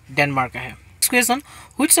আহে, ডেনমাৰ্ক আহে। Question,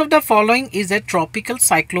 which of the following is a tropical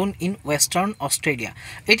cyclone in western Australia?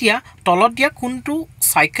 এতিয়া তলত দিয়া কোনটো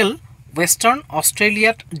চাইকেল ৱেষ্টাৰ্ণ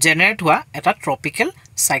অষ্ট্ৰেলিয়াত জেনেৰেট হোৱা এটা ট্ৰপিকেল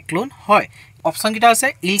চাইক্লোন হয়? অপশ্যনকেইটা আছে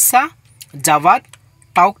ইলছা, জাৱাদ,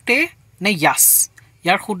 টাউকটে, নে ইয়াস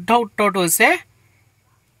ইয়াৰ শুদ্ধ উত্তৰটো হৈছে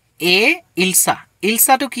এ ইলসা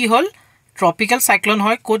ইলসাটো কি হল ট্ৰপিক্যাল সাইক্লোন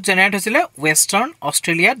হয় কোড জেনাৰেট হৈছিলে ওয়েস্টাৰ্ণ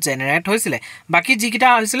অস্ট্ৰেলিয়াত জেনাৰেট হৈছিলে বাকি যিকিটা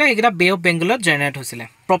হৈছিলে এইকিটা বে অফ বেংগলত জেনাৰেট হৈছিলে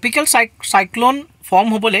ট্ৰপিক্যাল সাইক্লোন ফৰ্ম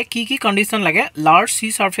হ'বলে কি কন্ডিশন লাগে লাৰ্জ সি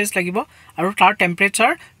সাৰফেস লাগিব আৰু তাৰ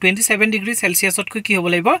টেম্পাৰেচাৰ 27 ডিগ্ৰী সেলসিয়াছতকৈ কি হ'ব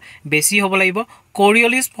লাগিব বেছি হ'ব লাগিব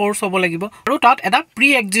কোৰিঅলিছ ফোৰ্স হ'ব লাগিব আৰু তাত এটা প্ৰি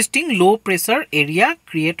এক্সিস্টিং লো প্ৰেছাৰ এৰিয়া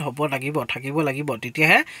ক্ৰিয়েট হ'ব লাগিব থাকিব লাগিব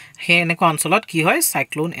তেতিয়াহে হে এনেকুৱা অঞ্চলত কি হয়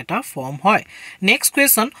সাইক্লোন এটা ফৰ্ম হয় next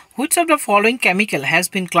question which of the following chemical has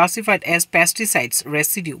been classified as pesticides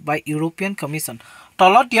residue by European Commission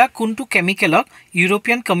তলত দিয়া কোনটো কেমিকেলক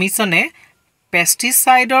ইউৰোপিয়ান কমিশনে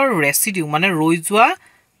পেষ্টিসাইডৰ ৰেছিডিউ মানে ৰৈ যোৱা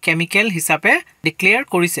কেমিকেল হিচাপে ডিক্লেয়াৰ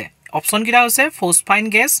কৰিছে অপচন কিটা হৈছে phosphine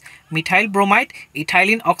gas methyl bromide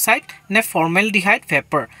ethylene oxide নে ফৰ্মেলডিহাইড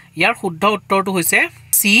ভেপাৰ ইয়াৰ শুদ্ধ উত্তৰটো হৈছে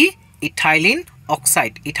সি ইথাইলিন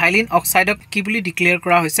অক্সাইডক কি বুলি ডিক্লেয়াৰ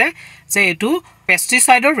কৰা হৈছে যে এটো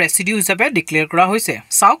পেষ্টিসাইডৰ ৰেছিডিউ হিচাপে ডিক্লেয়াৰ কৰা হৈছে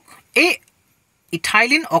চাওক এই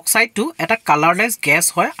ইথাইলিন অক্সাইডটো এটা কালাৰলেস গেছ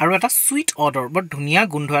হয় আৰু এটা সুইট অডৰ বৰ ধুনিয়া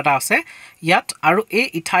গোন্ধ এটা আছে ইয়াত আৰু এই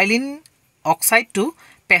ইথাইলিন অক্সাইডটো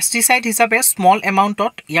পেষ্টিসাইড হিচাপে স্মল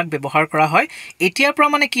এমাউন্টত ইয়াক ব্যৱহাৰ কৰা হয় এতিয়াৰ পৰা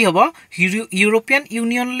মানে কি হ'ব ইউৰোপিয়ান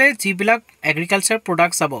ইউনিয়নলে যিবিলাক এগ্ৰিকালচাৰ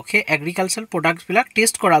প্ৰডাক্টছ যাব সেই এগ্ৰিকালচাৰ প্ৰডাক্টছ বিলাক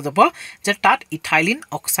টেষ্ট কৰা যাব যে তাত ইথাইলিন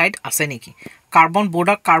অক্সাইড আছে নেকি কাৰ্বন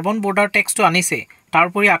বৰ্ডাৰ টেক্সটো আনিছে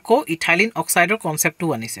তাৰপৰে আকো ইথাইলিন অক্সাইডৰ কনসেপ্টটো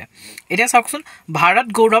আনিছে এটা চাওকচোন ভাৰত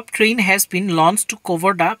গৌৰৱ train has been launched two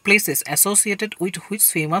cover da প্লেसेस associated with which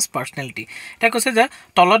famous পাৰ্সোনালিটি এটা কৈছে যে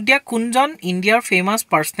তলত দিয়া কোনজন ইন্ডিয়াৰ ফেমাস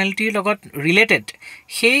পাৰ্সোনালিটিৰ লগত ৰিলেটেড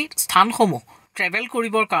সেই স্থানসমূহ ট্ৰেভেল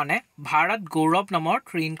কৰিবৰ কাৰণে ভাৰত গৌৰৱ নামৰ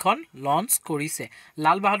ট্ৰেইনখন লঞ্চ কৰিছে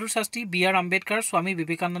লাল বাহাদুৰ শাস্ত্ৰী বি আৰ আম্বেদকাৰ স্বামী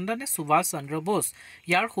বিবেকানন্দ নে সুভাষ চন্দ্ৰ বোস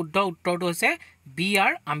ইয়াৰ শুদ্ধ উত্তৰটো হৈছে বি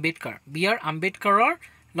আৰ আম্বেদকাৰৰ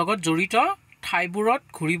লগত জড়িত ঠাইবোৰত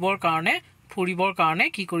ঘুৰিবৰ কাৰণে ফুৰিবৰ কাৰণে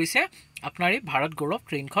কি কৰিছে আপোনাৰ এই ভাৰত গৌৰৱ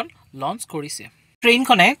ট্ৰেইনখন লঞ্চ কৰিছে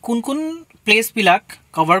ট্ৰেইনখনে কোন প্লেস বিলাক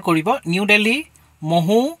কভাৰ কৰিব নিউ দিল্লী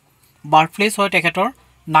মহু বাৰ্থ প্লেস হয় তেখেতৰ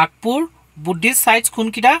নাগপুৰ বুদ্ধিষ্ট সাইটস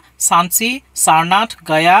কোনকিটা সাঞ্চি সাৰনাথ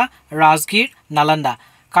গয়া ৰাজগীৰ নালন্দা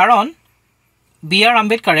কাৰণ বি আৰ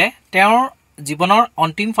আম্বেদকাৰে তেওঁৰ জীৱনৰ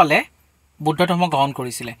অন্তিম ফালে বুদ্ধ ধৰ্ম গ্ৰহণ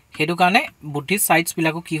কৰিছিল হেতু কাৰণে বুদ্ধিষ্ট সাইটস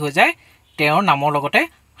বিলাকো কি হৈ যায় তেওঁৰ নামৰ লগতে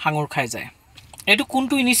হাঙুৰ খাই যায় এটো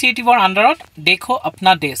কোনটো ইনিশিয়েটিভৰ আন্ডাৰত দেখো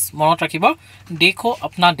আপনা দেশ মনত ৰাখিব দেখো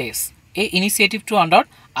আপনা দেশ এই ইনিশিয়েটিভটো আন্ডাৰত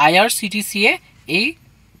IRCTC এ এই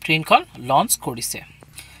ট্ৰেইনখন লঞ্চ কৰিছে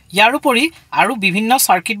ইয়াৰ উপৰি আৰু বিভিন্ন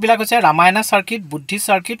সাৰ্কিট বিলাক আছে ৰামায়ণা সাৰ্কিট বুদ্ধি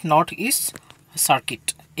সাৰ্কিট নৰ্থ ইষ্ট সাৰ্কিট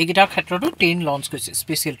এইগিটাৰ ক্ষেত্ৰটো ট্ৰেইন লঞ্চ কৰিছে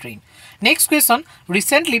special train next question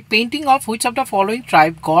recently painting of which of the following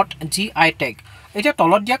tribe gut GI tag এটা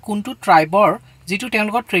তলত দিয়া কোনটো ট্ৰাইবৰ যেটো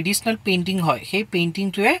তেওঁলোকৰ ট্ৰেডিশনাল পেইন্টিং হয় সেই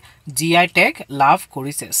পেইন্টিংটোৱে GI ট্যাগ লাভ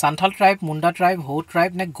কৰিছে সান্থাল ট্ৰাইব মুণ্ডা ট্ৰাইব হো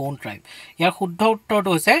ট্ৰাইব নে গোন ট্ৰাইব ইয়াৰ শুদ্ধ উত্তৰটো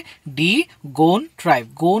হৈছে ডি গোন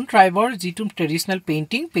ট্ৰাইবৰ যেটো ট্ৰেডিশনাল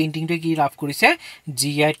পেইন্টিংটোৱে কি লাভ কৰিছে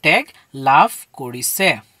GI ট্যাগ লাভ কৰিছে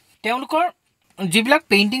তেওঁলোকৰ যিবিলাক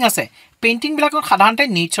পেইন্টিং আছে পেইন্টিং বিলাক সাধাৰণতে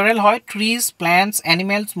নেচাৰেল হয় ট্ৰিজ প্লান্টস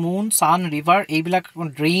এনিমেলস মুন সান ৰিভাৰ এইবিলাক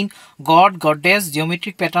ড্ৰেইন গড গডেস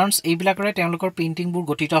জিওমেট্ৰিক প্যাটাৰ্নস এইবিলাকৰে তেওঁলোকৰ পেইন্টিং বোৰ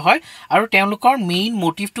গঠিত হয় আৰু তেওঁলোকৰ মেইন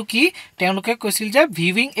মোটিভটো কি তেওঁলোকে কৈছিল যে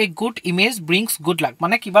viewing a good image ব্ৰিংস good luck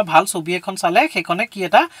মানে কিবা ভাল ছবি এখন চালে সেইখনে কি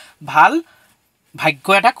এটা ভাল ভাগ্য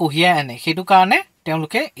এটা কঢ়িয়াই আনে হেতু কাৰণে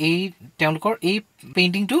তেওঁলোকৰ এই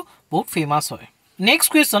পেইন্টিংটো বহুত ফেমাস হয় next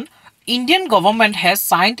question Indian government has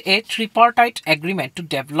signed a tripartite agreement to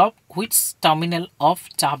develop which terminal of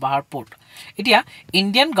Chabahar port. Etia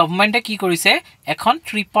Indian government কি কৰিছে এখন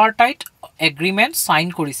tripartite agreement sign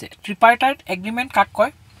কৰিছে tripartite agreement কাক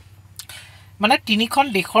কয় মানে তিনিখন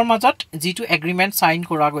দেশৰ মাজত যেটো এগ্ৰিমেন্ট সাইন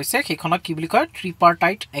কৰা গৈছে সেইখনক কি বুলি কয়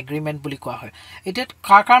tripartite agreement বুলি কোৱা হয় এটা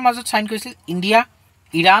কাৰ মাজত সাইন কৰিছিল ইন্ডিয়া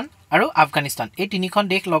ইৰাণ আৰু আফগানিস্তান এই তিনিখন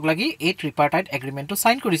দেশ লগ লাগি এই ট্ৰিপাৰ্টাইট এগ্ৰিমেন্টটো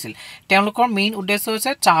সাইন কৰিছিল তেওঁলোকৰ মেইন উদ্দেশ্য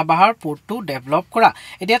হৈছে চাহবাহাৰ পোৰ্টটো ডেভেলপ কৰা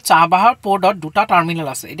এতিয়া চাহবাহাৰ পোৰ্টত দুটা টাৰ্মিনাল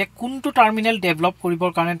আছে এতিয়া কোনটো টাৰ্মিনাল ডেভেলপ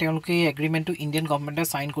কৰিবৰ কাৰণে তেওঁলোকে এই এগ্ৰিমেন্টটো ইণ্ডিয়ান গৱৰ্ণমেণ্টে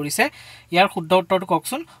সাইন কৰিছে ইয়াৰ শুদ্ধ উত্তৰটো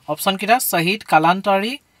কওকচোন অপচন কিটা শহীদ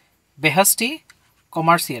কালান্তাৰী বেহস্তি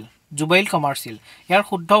কমাৰ্চিয়েল জুবাইল কমাৰ্চিয়েল ইয়াৰ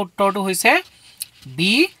শুদ্ধ উত্তৰটো হৈছে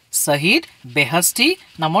বি শহীদ বেহস্তি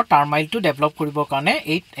নামৰ টাৰ্মাইলটো ডেভেলপ কৰিবৰ কাৰণে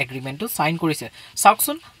এই এগ্ৰিমেন্টটো সাইন কৰিছে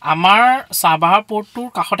চাওকচোন আমাৰ চাহবাহাৰ পোৰ্টটোৰ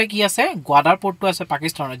কাষতে কি আছে গোৱাদাৰ পোৰ্টটো আছে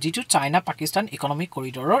পাকিস্তানৰ যেটো চাইনা পাকিস্তান ইকনমিক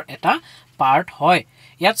কৰিডৰৰ এটা পাৰ্ট হয়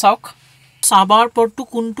ইয়াত চাওক চাহবাহাৰ পোৰ্টটো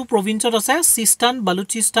কোনটো প্ৰভিন্সত আছে সিস্তান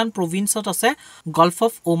বালুচিস্তান প্ৰভিন্সত আছে গল্ফ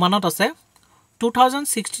অফ ওমানত আছে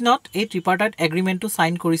 2016ত এই ট্ৰিপাৰ্টাইট এগ্ৰিমেন্টটো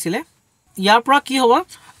সাইন কৰিছিলে ইয়াৰ পৰা কি হ'ব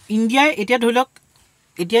ইণ্ডিয়াই এতিয়া ধৰিলক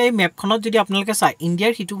এতিয়া এই মেপখনত যদি আপোনালোকে চাই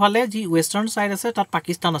ইণ্ডিয়াৰ হিটুফালে যি ৱেষ্টাৰ্ণ সাইড আছে তাত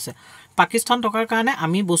পাকিস্তান আছে পাকিস্তান টকাৰ কাৰণে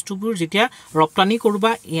আমি বস্তুবোৰ যেতিয়া ৰপ্তানি কৰো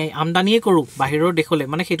বা আমদানিয়ে কৰো বাহিৰৰ দেশলে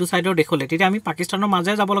মানে হেতু সাইডৰ দেশলে তেতিয়া আমি পাকিস্তানৰ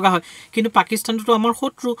মাজে যাব লগা হয় কিন্তু পাকিস্তানটো আমাৰ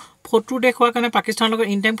শত্ৰু দেশ হোৱাৰ কাৰণে পাকিস্তানৰ লগত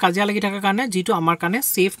ইন টাইম কাজিয়া লাগি থকাৰ কাৰণে যেটো আমাৰ কাৰণে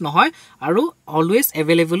সেফ নহয় আৰু অলৱেজ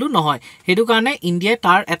এভেইলেবলও নহয় হেতু কাৰণে ইণ্ডিয়াই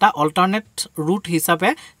তাৰ এটা অল্টাৰনেট ৰুট হিচাপে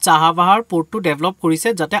চাহাবাহাৰ পোৰ্টটো ডেভেলপ কৰিছে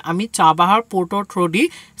যাতে আমি চাহাবাহাৰ পোৰ্টৰ থ্ৰু দি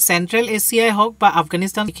সেন্ট্ৰেল এছিয়াই হওক বা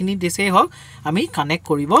আফগানিস্তান ইখিনি দেশে হওক আমি কানেক্ট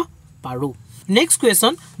কৰিব পাৰো Next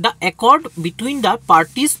question, the accord between the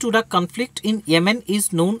parties to the conflict in Yemen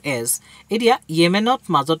is known as এদিয়া ইয়েমেনত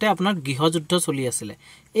মাজতে আপোনাৰ গৃহযুদ্ধ চলি আছিল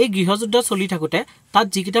এই গৃহযুদ্ধ চলি থাকোতে তাত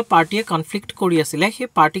যিকিটা পাৰ্টিয়ে কনফ্লিক্ট কৰি আছিল সেই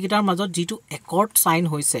পাৰ্টি কিটাৰ মাজত যেটো একৰ্ড সাইন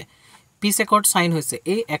হৈছে পিস একৰ্ড সাইন হৈছে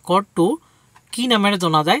এই একৰ্ডটো কি নামেৰে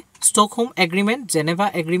জনা যায় Stockholm agreement Geneva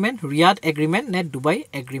agreement Riyadh agreement নে ডুবাই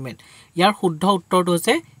এগ্ৰিমেন্ট ইয়াৰ শুদ্ধ উত্তৰটো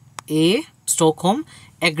হৈছে এ Stockholm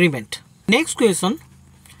agreement next question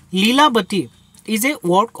Lilavati is a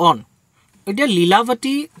work on এতিয়া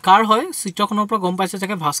লীলাৱতী কাৰ হয় চিত্ৰখনৰ পৰা গম পাইছে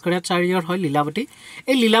যে ভাস্কৰাচাৰ্যৰ হয় লীলাৱতী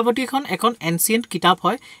এই লীলাৱতীখন এখন এনচিয়েন্ট কিতাপ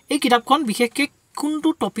হয় এই কিতাপখন বিশেষকৈ কোনটো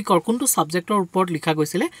টপিকৰ কোনটো সাবজেক্টৰ ওপৰত লিখা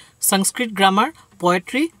গৈছিল সংস্কৃত গ্ৰামাৰ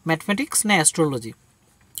পোয়েট্ৰি ম্যাথমেটিক্স নে এস্ট্ৰলজি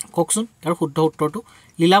ককচোন তাৰ শুদ্ধ উত্তৰটো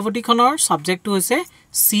লীলাৱতীখনৰ সাবজেক্টটো হৈছে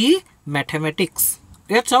সি ম্যাথমেটিক্স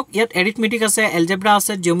ইয়াত চাওক ইয়াত এৰিথমেটিক আছে এলজেব্ৰা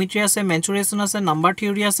আছে জিওমেট্ৰি আছে মেনচুৰেচন আছে নাম্বাৰ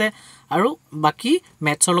থিওৰি আছে আৰু বাকি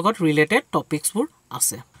ম্যাথছৰ লগত ৰিলেটেড টপিকসবোৰ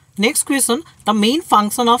আছে next question the main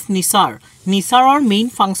function of নিসাৰৰ main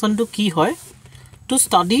ফাংচনটো কি হয় to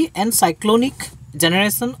study and cyclonic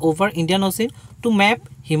generation over Indian Ocean to map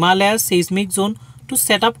Himalayas seismic zone to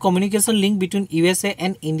set up communication link between USA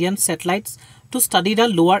and Indian satellites to study the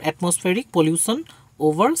lower atmospheric pollution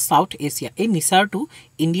over South Asia এই নিসাৰটো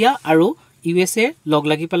India আৰু USA লগ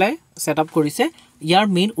লাগি পেলাই setup কৰিছে ইয়াৰ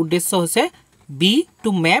main উদ্দেশ্য হৈছে B two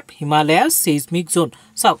map Himalayas seismic zone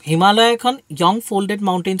চাওক হিমালয় এখন young folded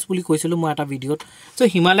মাউন্টেইনস বুলি কৈছিল মই এটা ভিডিওত সো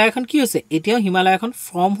হিমালয় এখন কি হৈছে এতিয়া হিমালয় এখন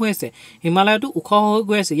ফৰ্ম হৈ আছে হিমালয়টো উখ হৈ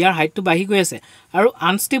গৈ আছে ইয়াৰ হাইটটো বাঢ়ি গৈ আছে আৰু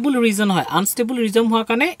আনষ্টেবল ৰিজন হয় আনষ্টেবল ৰিজন হোৱাৰ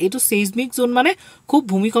কাৰণে এটো seismic zone মানে খুব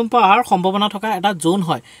ভূমিকম্প অহাৰ সম্ভাৱনা থকা এটা জোন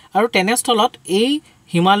হয় আৰু তেনেস্থলত এই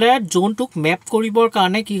হিমালয়ৰ জোনটোক ম্যাপ কৰিবৰ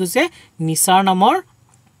কাৰণে কি হৈছে নিসাৰ নামৰ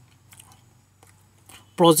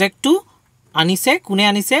প্ৰজেক্টটো আনিছে কোনে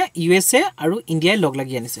আনিছে USA আৰু ইন্ডিয়াই লগ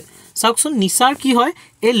লাগি আনিছে চাওকচোন নিসাৰ কি হয়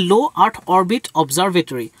এ লো আৰ্থ অৰবিট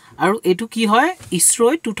অবজাৰভেটৰি আৰু এটো কি হয়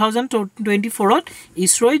ইসৰোই 2024 ত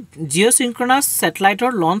ইসৰোই জিঅ'সিনক্ৰনাছ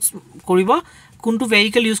স্যাটেলাইটৰ লঞ্চ কৰিব কোনটো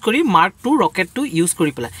ভেহিকল ইউজ কৰি মাৰ্ক 2 ৰকেটটো ইউজ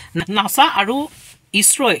কৰি পেলাই নাসা আৰু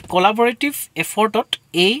ইসৰোই কোলাবৰেটিভ এফৰ্টত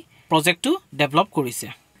এই প্ৰজেক্টটো ডেভেলপ কৰিছে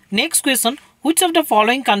next question which of the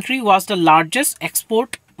following country was the largest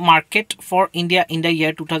export market for India in the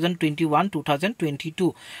year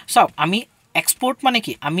 2021-2022 so আমি export মানে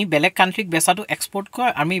কি আমি বেলেগ কান্ট্ৰিক বেচাটো export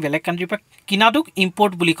কয় আমি বেলেগ কান্ট্ৰিৰ পৰা কিনাটোক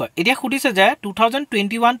import বুলি কয় এতিয়া খুদিছে যে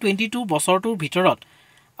 2021-22 বছৰটোৰ ভিতৰত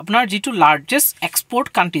আপোনাৰ যেটো লাৰ্জেষ্ট এক্সপোৰ্ট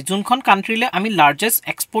কান্ট্ৰি যোনখন কান্ট্ৰিলে আমি লাৰ্জেষ্ট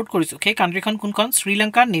এক্সপোৰ্ট কৰিছো সেই কান্ট্ৰিখন কোনখন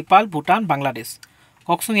শ্ৰীলংকা নেপাল ভুটান বাংলাদেশ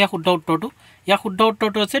ককচোন ইয়া শুদ্ধ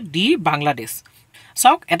উত্তৰটো আছে ডি বাংলাদেশ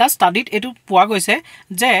চাওক এটা ষ্টাডিত এটো পোৱা গৈছে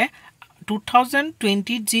যে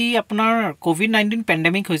 2020 জি আপোনাৰ কোভিড-19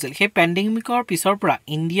 পেন্ডেমিক হৈছিল সেই পেন্ডেমিকৰ পিছৰ পৰা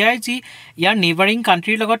ইন্ডিয়াই জি ইয়াৰ নেবাৰিং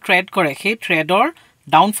কান্ট্ৰিৰ লগত ট্ৰেড কৰে সেই ট্ৰেডৰ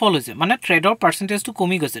ডাউনফল হৈছে মানে ট্ৰেডৰ পাৰ্সেন্টেজটো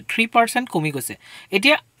কমি গৈছে 3% কমি গৈছে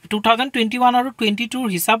এতিয়া 2021 আৰু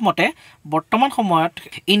 22 হিসাব মতে বৰ্তমান সময়ত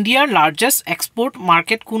ইন্ডিয়াৰ লাৰ্জেষ্ট এক্সপোৰ্ট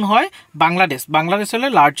মাৰ্কেট কোন হয় বাংলাদেশলৈ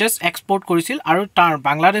লাৰ্জেষ্ট এক্সপোৰ্ট কৰিছিল আৰু তাৰ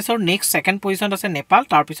বাংলাদেশৰ নেক্সট সেকেন্ড পজিশনত আছে নেপাল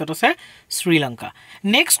তাৰ পিছত আছে Sri Lanka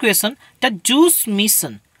next question the juice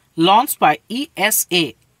mission launched by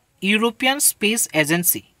ESA European Space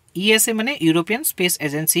Agency ESA মানে European Space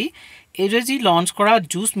Agency এজেজি লঞ্চ কৰা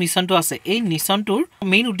জুচ মিশনটো আছে এই মিশনটোৰ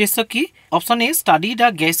মেইন উদ্দেশ্য কি option a study da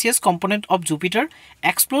gaseous component of Jupiter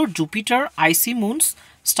explore Jupiter IC moons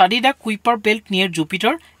study da Kuiper belt নিয়াৰ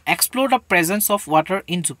Jupiter explore da presence of water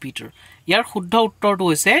in Jupiter ইয়াৰ শুদ্ধ উত্তৰটো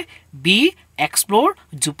হৈছে বি এক্সপ্লোৰ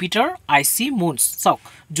জুপিটাৰ আইসি moons চাওক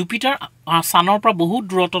জুপিটাৰ সানৰ পৰা বহুত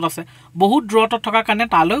দূৰত্বত আছে বহুত দূৰত্বত থকা কাৰণে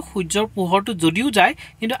তালৈ সূৰ্যৰ পোহৰটো যদিও যায়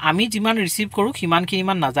কিন্তু আমি যিমান ৰিসিভ কৰো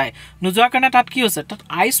সিমানখিনিমান নাযায় নোযোৱাৰ কাৰণে তাত কি হৈছে তাত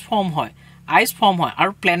আইস ফৰ্ম হয়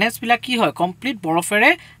আৰু প্লেনেটস বিলাক কি হয় কমপ্লিট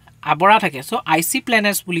বৰফেৰে আবৰা থাকে সো আইসি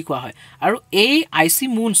প্লেনেটস বুলি কোৱা হয় আৰু এই আইসি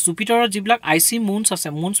মুনস জুপিটাৰৰ যিবিলাক আইসি মুনস আছে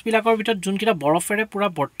মুনস বিলাকৰ ভিতৰত যোনকিটা বৰফেৰে পুৰা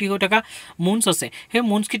ভৰ্তি হৈ থকা মুনস আছে সেই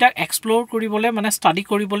মুনস কিটা এক্সপ্লোৰ কৰিবলৈ মানে ষ্টাডি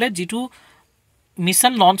কৰিবলৈ যেটো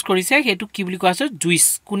মিশন লঞ্চ কৰিছে হেতু কি বুলি কোৱা আছে জুইস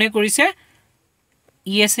কোনে কৰিছে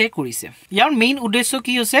ESA কৰিছে ইয়াৰ মেইন উদ্দেশ্য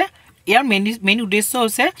কি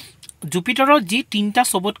হৈছে জুপিটাৰৰ যি তিনটা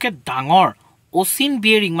সবতকে ডাঙৰ অচিন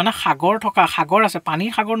বিয়াৰিং মানে সাগৰ থকা সাগৰ আছে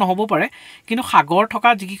পানীৰ সাগৰ নহ'ব পাৰে কিন্তু সাগৰ থকা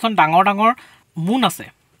যিকিখন ডাঙৰ ডাঙৰ মুন আছে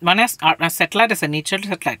মানে স্যাটেলাইট আছে নেচাৰেল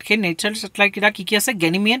স্যাটেলাইট সেই নেচাৰেল স্যাটেলাইট কিটা কি আছে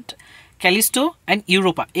Ganymede Callisto and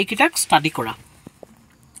Europa এইকেইটাক study কৰা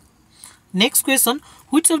Next question,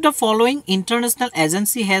 which of the following international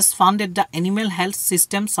agency has funded the animal health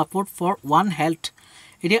system support for One Health?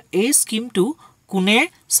 Etia a scheme to kune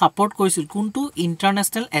support korisil kuntu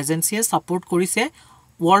international agency support korise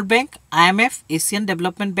World Bank, IMF, Asian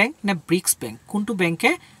Development Bank ne BRICS Bank kuntu bank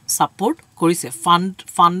e support korise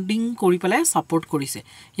funding kori pele support korise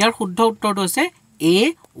yar shuddha uttor hoise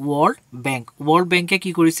a World Bank e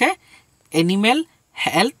ki korise animal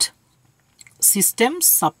health system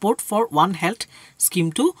support for One Health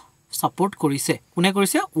scheme to support korise kune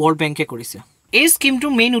korise World Bank e korise এই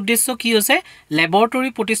স্কিমটোৰ main উদ্দেশ্য কি হৈছে laboratory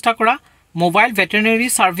প্ৰতিষ্ঠা কৰা mobile veterinary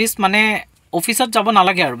service মানে অফিসত যাব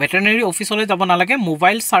নালাগে আৰু ভেটেৰিনাৰী অফিসলৈ যাব নালাগে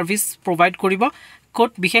মোবাইল সাৰ্ভিস প্ৰভাইড কৰিব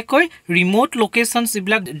কোট বিশেষকৈ ৰিমোট লোকেশনস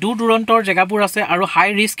যিবিলাক দূৰ দূৰন্তৰ জেগাবোৰ আছে আৰু হাই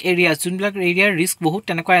ৰিস্ক এৰিয়া যোনবিলাক এৰিয়াৰ ৰিস্ক বহুত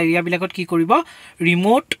তেনেকুৱা এৰিয়া বিলাকত কি কৰিব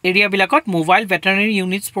ৰিমোট এৰিয়া বিলাকত মোবাইল ভেটেৰিনাৰী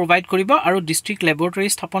ইউনিটস প্ৰভাইড কৰিব আৰু ডিস্ট্ৰিক্ট ল্যাবৰেটৰী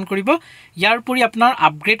স্থাপন কৰিব ইয়াৰ পৰি আপোনাৰ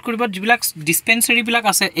আপগ্ৰেড কৰিব যিবিলাক ডিসপেন্সাৰী বিলাক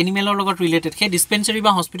আছে এনিমেলৰ লগত ৰিলেটেড সেই ডিসপেন্সাৰী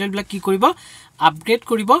বা হস্পিটেল বিলাক কি কৰিব আপগ্ৰেড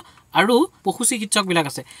কৰিব আৰু পশু চিকিৎসক বিলাক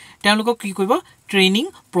আছে তেওঁলোকক কি কৰিব ট্ৰেইনিং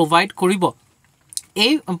প্ৰভাইড কৰিব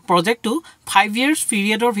এই প্ৰজেক্টটো 5 ইয়াৰ্স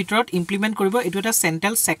পিৰিয়ডৰ ভিতৰত ইমপ্লিমেন্ট কৰিব এটো এটা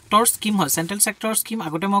সেন্ট্ৰেল সেক্টৰ স্কিম হয় সেন্ট্ৰেল সেক্টৰ স্কিম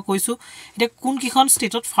আগতে মই কৈছো এটা কোন কিখন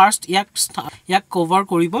ষ্টেটত ফাৰ্স্ট ইয়াক কভাৰ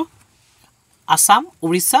কৰিব আসাম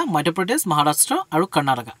ওড়িশা মধ্যপ্ৰদেশ মহাৰাষ্ট্ৰ আৰু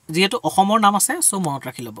কৰ্ণাটক যেহেতু অসমৰ নাম আছে সো মনত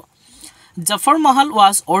ৰাখি লব জাফৰ মহল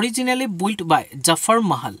was originally built by Zafar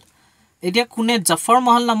মহল এতিয়া কোনে জাফৰ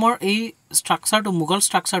মহল নামৰ এই ষ্ট্ৰাকচাৰটো মুঘল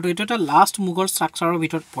ষ্ট্ৰাকচাৰটো এটো এটা লাষ্ট মুঘল ষ্ট্ৰাকচাৰৰ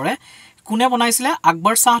ভিতৰত পৰে কোনে বনাইছিলে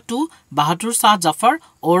আকবৰ শাহ টু বাহাদুৰ শাহ জাফৰ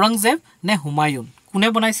ঔৰংজেব নে হুমায়ুন কোনে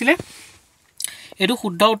বনাইছিলে এটো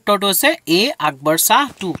শুদ্ধ উত্তৰটো আছে এ আকবৰ শাহ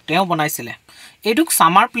টু তেওঁ বনাইছিলে এটুক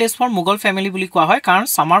summer place for Mughal family বুলি কোৱা হয় কাৰণ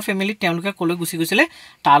সামাৰ ফ্যামিলি তেওঁলোকে কলৈ গুছি গৈছিলে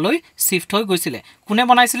তালৈ শিফট হৈ গৈছিলে কোনে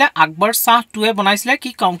বনাইছিলে আকবৰ শাহ টুৱে বনাইছিলে কি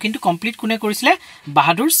কিন্তু কমপ্লিট কোনে কৰিছিলে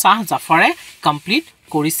বাহাদুৰ শাহ জাফৰে কমপ্লিট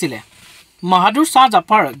কৰিছিলে বাহাদুৰ শাহ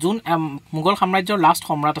জাফৰ যোন মুঘল সাম্ৰাজ্যৰ লাষ্ট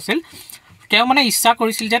সম্ৰাট আছিল তেওঁ মানে ইচ্ছা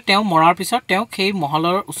কৰিছিল যে তেওঁ মৰাৰ পিছত তেওঁ সেই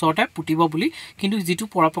মহলৰ ওচৰতে পুতিব বুলি কিন্তু যেটো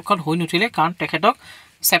পৰাপক্ষত হৈ নুঠিলে কাৰণ তেখেতক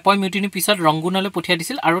সেপয় মিউটিনি পিছত ৰংগুনলৈ পঠিয়াই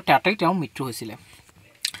দিছিল আৰু তাতেই তেওঁ মৃত্যু হৈছিল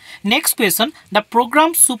Next question, the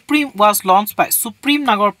program Supreme was launched by Supreme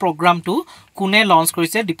Nagar program to Kune launch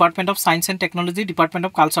korise Department of Science and Technology, Department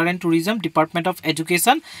of Culture and Tourism, Department of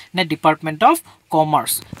Education, ne Department of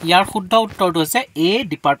Commerce. Yar shuddha uttor hoise A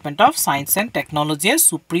Department of Science and Technology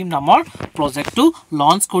Supreme namor project to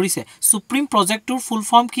launch korise. Supreme project to full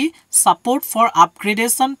form ki support for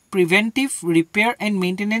upgradation, preventive repair and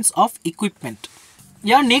maintenance of equipment.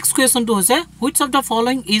 Your next question to hoise which of the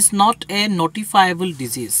following is not a notifiable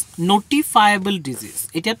disease notifiable disease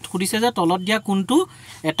eta khudise je tolot dia kuntu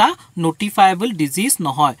eta notifiable disease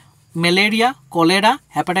nohoy malaria cholera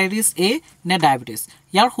hepatitis A ne diabetes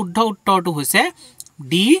yar shuddha uttor to hoise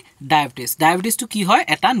D diabetes to ki hoy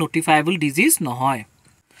eta notifiable disease nohoy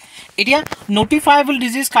etia notifiable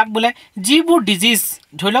disease kak bole jibur disease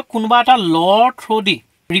dhoilok kunba eta law through di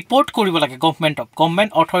report কৰিব লাগে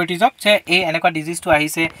government অথৰিটিজক যে এই এনেকুৱা ডিজিজটো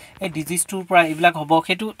আহিছে এই ডিজিজটোৰ পৰা ইবিলাক হ'ব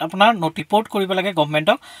হেতু আপোনাৰ নোট ৰিপোৰ্ট কৰিব লাগে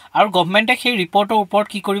গভৰ্নমেন্টক আৰু গভৰ্নমেন্টে সেই ৰিপোৰ্টৰ ওপৰত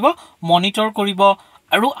কি কৰিব মনিটৰ কৰিব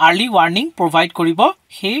আৰু আৰ্লি ৱাৰ্নিং প্ৰভাইড কৰিব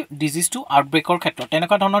সেই ডিজিজটো আউটব্ৰেকৰ ক্ষেত্ৰত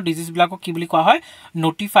তেনেকুৱা ধৰণৰ ডিজিজ বিলাকক কি বুলি কোৱা হয়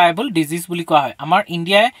নোটিফাইবল ডিজিজ বুলি কোৱা হয় আমাৰ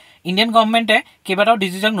ইণ্ডিয়ান গভৰ্নমেন্টে কেইবাটাও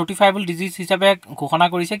ডিজিজক নোটিফাইবল ডিজিজ হিচাপে ঘোষণা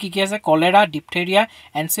কৰিছে কি আছে cholera diphtheria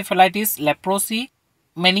encephalitis লেপ্ৰসি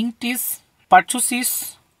মেনিংটিস pertussis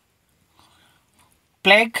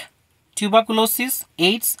plague tuberculosis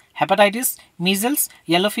AIDS hepatitis measles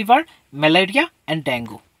yellow fever malaria and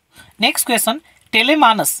dengue next question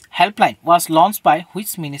telemanas helpline was launched by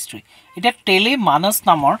which ministry eta telemanas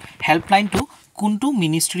namor helpline to kuntu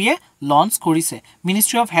ministry e launch korise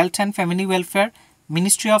ministry of health and family welfare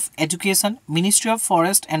ministry of education ministry of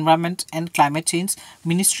forest environment and climate change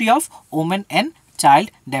ministry of women and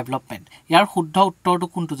child development yar shuddha uttor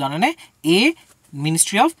to kuntu janane A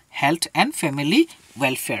ministry of health and family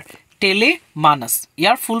welfare telemanas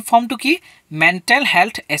yar full form to ki mental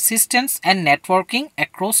health assistance and networking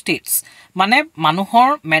across states mane manuhor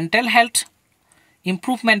mental health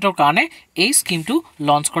improvement or karone ei scheme to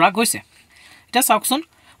launch kora goise eta sakson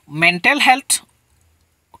mental health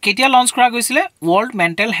কেতিয়া launch কৰা গৈছিল world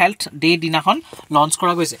mental health day দিনাখন launch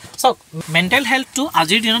কৰা গৈছে so mental health two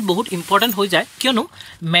আজিৰ দিনত বহুত important হৈ যায় কিয়নো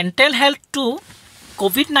মেন্টাল হেলথ টু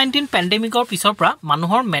কোভিড-19 পেন্ডেমিকৰ পিছৰ পৰা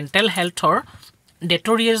মানুহৰ মেন্টাল হেলথৰ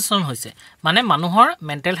ডেটৰিয়েশ্যন হৈছে মানে মানুহৰ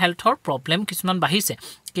মেণ্টেল হেলথৰ প্ৰব্লেম কিছুমান বাঢ়িছে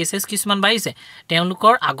কেसेছ কিছুমান বাঢ়িছে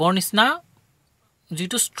তেওঁলোকৰ আগৰ নিচিনা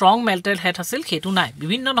যিটো ষ্ট্ৰং মেণ্টেল হেলথ আছিল সেইটো নাই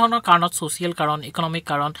বিভিন্ন ধৰণৰ কাৰণত ছ'চিয়েল কাৰণ ইকনমিক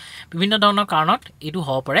কাৰণ বিভিন্ন ধৰণৰ কাৰণত এইটো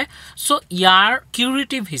হ'ব পাৰে চ' ইয়াৰ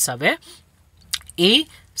কিউৰেটিভ হিচাপে এই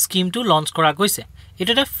স্কিমটো লঞ্চ কৰা গৈছে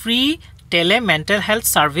এইটো এটা ফ্ৰী টেলে মেণ্টেল হেলথ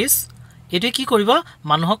ছাৰ্ভিচ এইটো কি কৰিব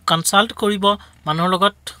মানুহক কনসাল্ট কৰিব মানুহৰ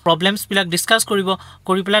লগত প্ৰবলেমছবিলাক ডিসকাস কৰিব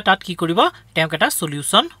কৰি পেলাই তাত কি কৰিব তেওঁক এটা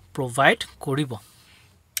সলিউশন প্ৰভাইড কৰিব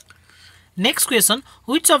Next question,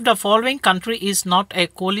 which of the following country is not a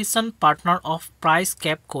coalition partner of price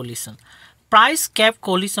cap coalition? Price cap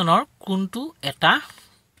coalition or kuntu eta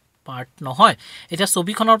part নহয় এটা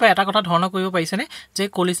ছবিখনৰ পৰা এটা কথা ধৰণৰ কৰিব পাৰিছেনে যে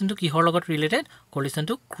coalition to কিহৰ লগত related coalition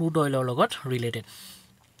to crude oil ৰ লগত related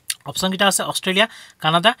অপচন কিটা আছে অস্ট্ৰেলিয়া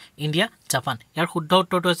কানাডা ইন্ডিয়া জাপান ইয়াৰ শুদ্ধ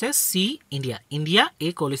উত্তৰটো আছে সি ইন্ডিয়া ইন্ডিয়া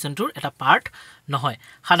এই কোলিশনটোৰ এটা পাৰ্ট নহয়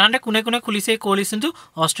সাধাৰণতে কোনে কোনে খুলিছে এই কোলিশনটো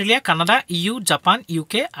Australia Canada U Japan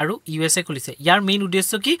UK আৰু ইউএসএ খুলিছে ইয়াৰ মেইন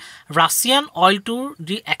উদ্দেশ্য কি ৰাছিয়ান অইলটোৰ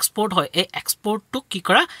দি এক্সপোৰ্ট হয় এই এক্সপোৰ্টটো কি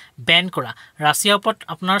কৰা বেন কৰা ৰাছিয়াৰ ওপৰত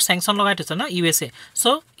আপোনাৰ স্যাংচন লগাই থৈছে না ইউএসএ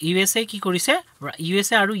সো ইউএসএ কি কৰিছে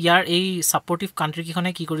ইউএসএ আৰু ইয়াৰ এই সাপোৰ্টিভ কান্ট্ৰি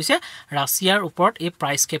কিখনে কি কৰিছে ৰাছিয়াৰ ওপৰত এই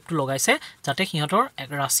প্ৰাইস কেপটো লগাইছে যাতে সিহঁতৰ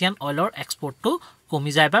ৰাছিয়ান অইলৰ এক্সপোৰ্টটো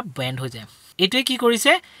কমি যায় বা বেন হৈ যায় এটোৱে কি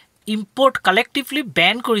কৰিছে import collectively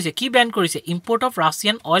ban কৰিছে কি ban কৰিছে import of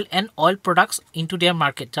Russian oil and oil products into their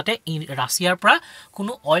market যাতে ৰাছিয়াৰ পৰা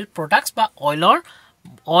কোনো oil products বা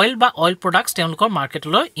oil products তেওঁলোকৰ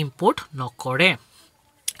মাৰ্কেটলৈ import নকৰে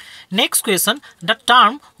next question the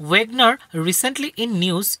term Wagner recently in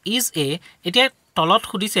news is a এতিয়া তলত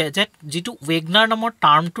খুদিছে যে যেটো Wagner নামৰ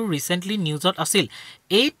টাৰ্মটো recently newsত আছিল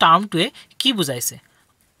এই টাৰ্মটোৱে কি বুজাইছে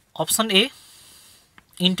option A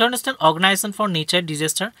International Organization for Nature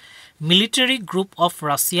Disaster, Military Group of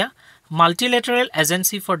Russia, Multilateral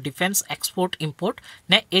Agency for Defense Export Import,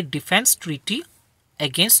 na a defense treaty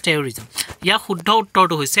against terrorism. Ya শুদ্ধ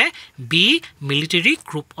উত্তৰটো হৈছে B Military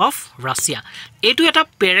Group of Russia. এটো এটা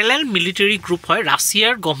parallel military group হয়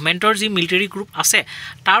ৰাছিয়াৰ গভৰ্নমেন্টৰ যি military group আছে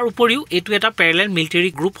তাৰ উপৰিও এটো এটা parallel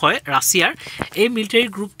military group হয় ৰাছিয়াৰ এই military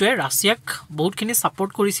groupটোৱে ৰাছিয়াক বহুতখিনি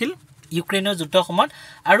সাপোৰ্ট কৰিছিল ইউক্ৰেইনৰ যুদ্ধ সময়ত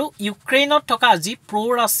আৰু ইউক্ৰেইনত থকা যি প্ৰো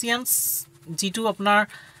ৰাছিয়ান যিটো আপোনাৰ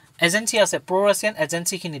এজেন্সি আছে প্ৰো ৰাছিয়ান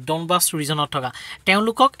এজেন্সি খিনি ডনবাস ৰিজনত থকা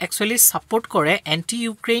তেওঁলোকক একচুয়ালি সাপোৰ্ট কৰে এন্টি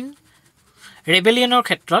ইউক্ৰেইন ৰেবেলিয়নৰ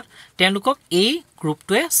ক্ষেত্ৰত তেওঁলোকক এই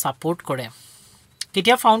গ্ৰুপটোৱে সাপোৰ্ট কৰে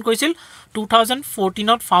কেতিয়া ফাউন্ড কৰিছিল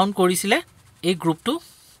 2014 ত ফাউন্ড কৰিছিলে এই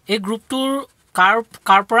গ্ৰুপটোৰ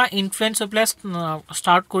কাৰ পৰা ইনফ্লুয়েন্স হৈ প্লাস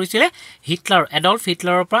স্টাৰ্ট কৰিছিলে হিটলাৰ এডলফ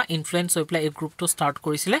হিটলাৰৰ পৰা ইনফ্লুয়েন্স হৈ প্লাই এই গ্ৰুপটো স্টাৰ্ট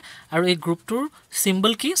কৰিছিলে আৰু এই গ্ৰুপটোৰ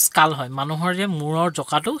সিম্বল কি স্কাল হয় মানুহৰ যে মূৰৰ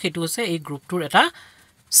জকাটো হেতু হৈছে এই গ্ৰুপটোৰ এটা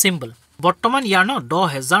সিম্বল বৰ্তমান ইয়াৰ ন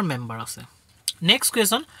 10000 মেম্বাৰ আছে next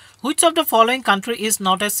question which of the following country is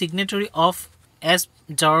not a signatory of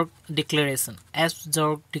Esbjerg declaration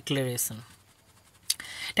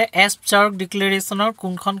The Esbjerg Declaration or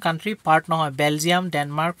কোনখন কান্ট্ৰি পাৰ্ট নহয় বেলজিয়াম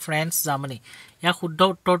ডেনমাৰ্ক ফ্ৰান্স জাৰ্মানী ইয়া শুদ্ধ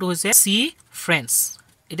উত্তৰটো হৈছে সি ফ্ৰান্স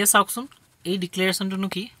এটা চাওকচোন এই ডিক্লেৰেশনটো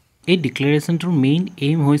কি এই ডিক্লেৰেশনটোৰ মেইন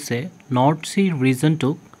এইম হৈছে নৰ্থ সি ৰিজনটো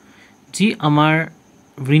যি আমাৰ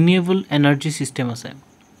ৰিনিউৱেবল এনাৰ্জি সিস্টেম আছে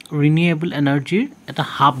ৰিনিউৱেবল এনাৰ্জিৰ এটা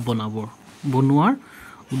হাব বনোৱাৰ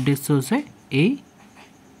উদ্দেশ্য হৈছে এই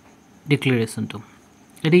ডিক্লেৰেশনটো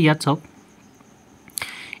এটি ইয়াত চাওক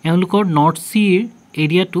এওঁলোকৰ নৰ্থ সিৰ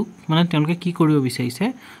এৰিয়াটো মানে তেওঁলোকে কি কৰিব বিচাৰিছে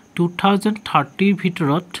 2030 ৰ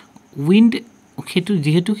ভিতৰত উইন্ড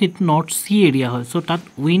যেহেতু নৰ্থ সি এৰিয়া হয় সো তাত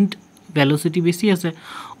উইন্ড ভেলোচিটি বেছি আছে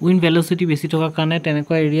উইন্ড ভেলোচিটি বেছি থকা কাৰণে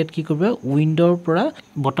তেনেকুৱা এৰিয়াত কি কৰিব উইন্ডৰ পৰা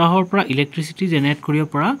বতাহৰ পৰা ইলেক্ট্ৰিচিটি জেনাৰেট কৰিব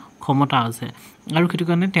পৰা ক্ষমতা আছে আৰু সেইটো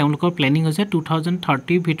কাৰণে তেওঁলোকৰ প্লেনিং হৈছে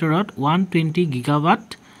 2030 ৰ ভিতৰত 120 গিগাৱাট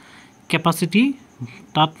কেপাসিটি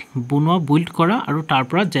তাত বনোৱা বিল্ড কৰা আৰু তাৰ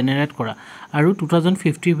পৰা জেনাৰেট কৰা আৰু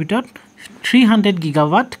 2050 ৰ ভিতৰত 300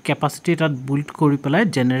 গিগাৱাট কেপাসিটি তাত বিল্ড কৰি পেলাই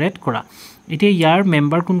জেনাৰেট কৰা এতিয়া ইয়াৰ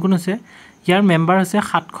মেম্বাৰ কোন আছে ইয়াৰ মেম্বাৰ আছে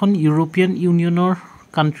 7খন ইউৰোপিয়ান ইউনিয়নৰ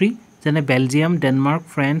কান্ট্ৰি যেনে Belgium Denmark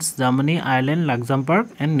France Germany আয়াৰল্যান্ড লাক্সামবাৰ্গ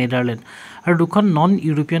and নেদাৰল্যান্ড আৰু দুখন নন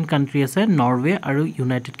ইউৰোপিয়ান কান্ট্ৰি আছে নৰৱে আৰু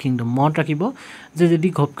ইউনাইটেড কিংডম মনত ৰাখিব যে যদি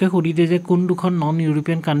ঘপকে খুদি দিয়ে যে কোন দুখন নন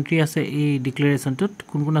ইউৰোপিয়ান কান্ট্ৰি আছে এই ডিক্লেৰেশনটোত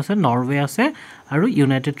কোন আছে নৰৱে আছে আৰু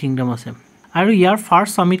ইউনাইটেড কিংডম আছে আৰু ইয়াৰ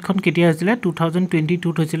ফাৰ্স্ট সামিটখন কেতিয়া হৈছিল 2022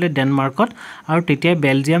 ত হৈছিল ডেনমাৰ্কত আৰু তেতিয়া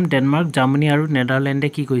বেলজিয়াম ডেনমাৰ্ক জাৰ্মানী আৰু নেদাৰল্যান্ডে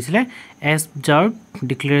কি কৰিছিল এছবজাৰ্গ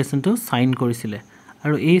ডিক্লেৰেশনটো সাইন কৰিছিল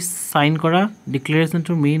আৰু এই সাইন কৰা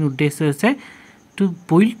ডিক্লেৰেশনটোৰ মেইন উদ্দেশ্য হৈছে টু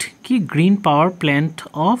বিল্ড কি green power plant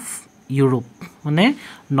of Europe মানে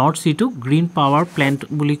north C to green power plant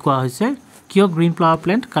বুলি কোৱা হৈছে কিয় গ্ৰীণ পাৱাৰ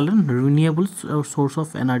প্লান্ট কাৰণ ৰিনিউৱেবল সোৰ্স অফ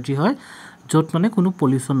এনাৰ্জি হয় য'ত মানে কোনো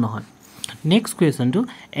পলিউশন নহয় Next question to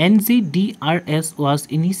NGDRS was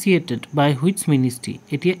initiated by which ministry?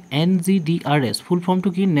 Etia NGDRS full form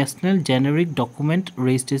to ki National Generic Document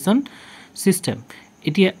Registration System.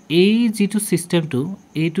 Etia A system to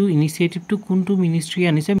A2 initiative to kuntu ministry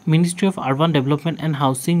anise Ministry of Urban Development and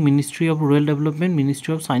Housing, Ministry of Rural Development,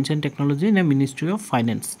 Ministry of Science and Technology and Ministry of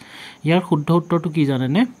Finance. Yar shuddho uttor to ki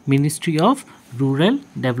janane Ministry of Rural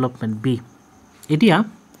Development B. Etia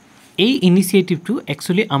এই ইনিচিয়েটিভটো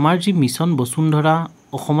actually আমাৰ যি mission বসুন্ধৰা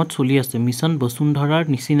অসমত চলি আছে mission বসুন্ধৰাৰ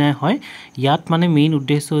নিচিনাই হয় ইয়াত মানে মেইন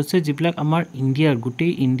উদ্দেশ্য হৈছে যিবিলাক আমাৰ ইণ্ডিয়াৰ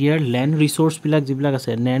গোটেই ইণ্ডিয়াৰ ল্যান্ড ৰিসোৰ্স বিলাক যিবিলাক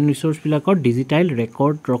আছে ল্যান্ড ৰিসোৰ্স বিলাকৰ ডিজিটাল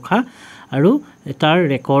ৰেকৰ্ড ৰখা আৰু তাৰ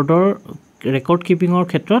ৰেকৰ্ড কিপিংৰ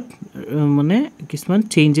ক্ষেত্ৰত মানে কিছুমান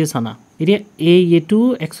চেঞ্জেস আনা এতিয়া এইটো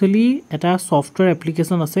একচুয়ালি এটা সফটওয়্যাৰ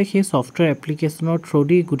এপ্লিকেশন আছে সেই সফটওয়্যাৰ এপ্লিকেশনৰ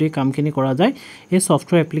থ্ৰুদি গুটেই কামখিনি কৰা যায় এই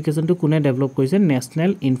সফটওয়্যাৰ এপ্লিকেশনটো কোনে ডেভেলপ কৰিছে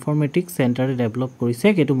নেশনাল ইনফৰমেটিক্স চেণ্টাৰে ডেভেলপ কৰিছে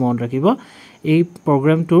সেইটো মনত ৰাখিব এই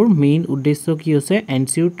প্ৰগ্ৰামটোৰ মেইন উদ্দেশ্য কি হৈছে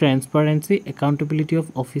এনচিউৰ ট্ৰান্সপাৰেন্সি accountability of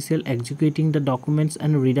official executing the documents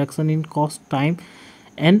and ৰিডাকশন in কষ্ট time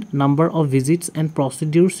and number of visits and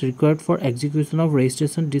procedures required for execution of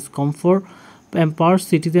registration discomfort empowers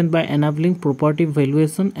citizen by enabling property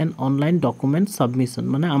valuation and online document submission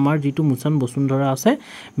মানে আমাৰ যেটো mission বসুন্ধৰা আছে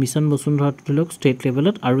mission বসুন্ধৰা টুলক state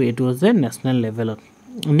লেভেলত আৰু এটো আছে national লেভেলত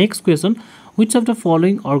next question which of the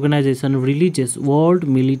following organization releases world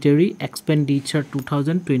military expenditure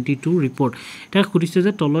 2022 report এটা খুদিছে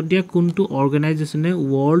যে তলত দিয়া কোনটো অৰ্গানাইজেচনে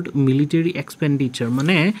world military expenditure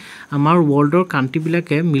মানে আমাৰ ওয়াৰ্ল্ডৰ কান্ট্ৰি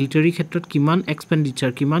বিলাকে মিলিটাৰী ক্ষেত্ৰত কিমান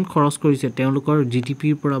এক্সপেন্ডিচাৰ কিমান খৰচ কৰিছে তেওঁলোকৰ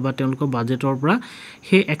জিডিপিৰ পৰা বা তেওঁলোকৰ বাজেটৰ পৰা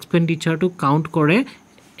সেই এক্সপেন্ডিচাৰটো কাউন্ট কৰে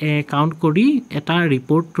কাউন্ট কৰি এটা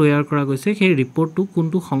ৰিপৰ্ট তৈয়াৰ কৰা গৈছে সেই ৰিপৰ্টটো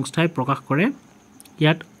কোনটো সংস্থাই প্ৰকাশ কৰে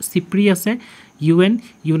ইয়াত সিপ্ৰি আছে UN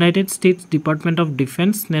United States Department of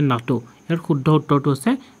Defense ne NATO ইয়াৰ শুদ্ধ উত্তৰটো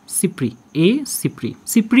আছে সিপ্ৰি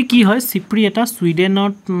সিপ্ৰি কি হয় সিপ্ৰি এটা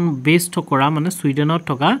সুইডেনত বেসড কৰা মানে সুইডেনত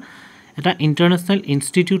থকা এটা ইন্টাৰনেশনাল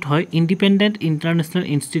ইনষ্টিটিউট হয় ইন্ডিপেন্ডেন্ট ইন্টাৰনেশনাল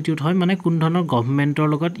ইনষ্টিটিউট হয় মানে কোন ধৰণৰ গভৰ্ণমেন্টৰ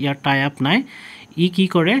লগত ইয়াৰ টাই আপ নাই ই কি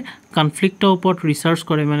কৰে কনফ্লিক্টৰ ওপৰত ৰিসাৰ্চ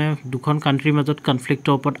কৰে মানে দুখন কান্ট্ৰিৰ মাজত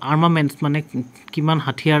কনফ্লিক্টৰ ওপৰত আৰ্মামেন্টস মানে কিমান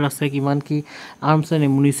হাতিয়াৰ আছে কিমান কি আৰ্মছ এণ্ড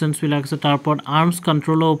এমুনিশনছ বিলাক আছে তাৰ ওপৰত আৰ্মছ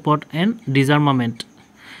কন্ট্ৰোলৰ ওপৰত এণ্ড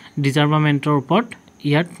ডিজাৰ্মামেন্টৰ ওপৰত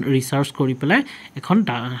ইয়াত ৰিসাৰ্চ কৰি পেলাই এখন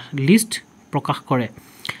লিষ্ট প্ৰকাশ কৰে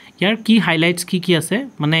ইয়াৰ কি হাইলাইটস কি আছে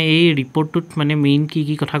মানে এই ৰিপৰ্টটোত মানে মেইন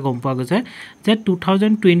কি কথা গম পোৱা গৈছে যে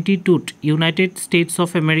 2022 United states of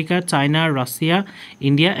America China Russia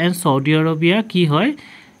India and Saudi Arabia কি হয়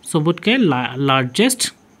সবতকে লাৰ্জেষ্ট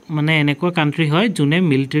মানে এনেকুৱা কান্ট্ৰি হয় যোনে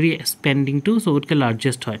মিলিটাৰী স্পেন্ডিংটো সবতকে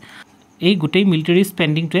লাৰ্জেষ্ট হয় এই গোটেই military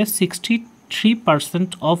স্পেন্ডিংটোৱে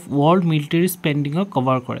 63% of world military spending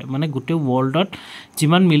cover কৰে মানে গোটেই ওয়াৰ্ল্ডত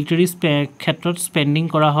যিমান মিলিটাৰী ক্ষেত্ৰত স্পেন্ডিং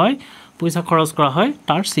কৰা হয় পইচা খৰচ কৰা হয়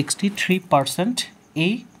তাৰ 63%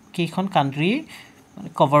 এই কেইখন কান্ট্ৰি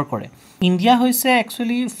কভাৰ কৰে ইণ্ডিয়া হৈছে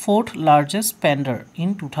actually fourth largest স্পেন্ডাৰ in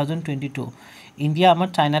 2022 India আমাৰ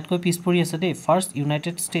চাইনাতকৈ পিছ পৰি আছে দেই first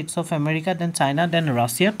United states of America then China then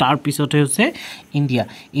Russia তাৰ পিছতে হৈছে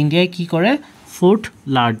ইণ্ডিয়াই কি কৰে ফোৰ্থ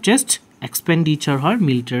লাৰ্জেষ্ট expenditure হয়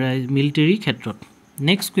military ক্ষেত্ৰত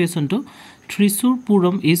next question to Thrissur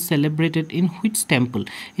Puram is celebrated in which temple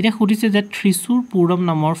এটা খুদিছে যে Thrissur Puram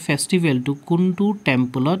নামৰ ফেষ্টিভেল টু কোনটো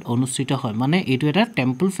টেম্পলত অনুষ্ঠিত হয় মানে এটো এটা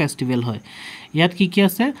টেম্পল ফেষ্টিভেল হয় ইয়াত কি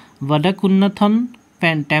আছে Vadakunnathan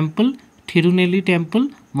temple Thirunelli temple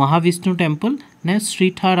Mahavishnu temple নে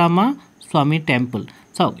শ্ৰীথাৰামা স্বামী টেম্পল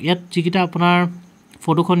চাওক ইয়াত যিকিটা আপোনাৰ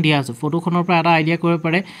ফটোখন দিয়া আছে ফটোখনৰ পৰা এটা আইডিয়া কৰিব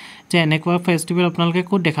পাৰে যে এনেকুৱা ফেষ্টিভেল আপোনালোকে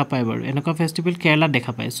ক'ত দেখা পায় বাৰু এনেকুৱা ফেষ্টিভেল কেৰালা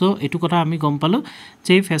দেখা পায় সো এটো কথা আমি গম পালো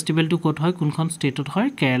যে ফেষ্টিভেলটো ক'ত হয় কোনখন ষ্টেটত হয়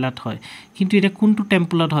কেৰালাত হয় কিন্তু এটা কোনটো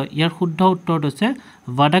টেম্পলত হয় ইয়াৰ শুদ্ধ উত্তৰ হৈছে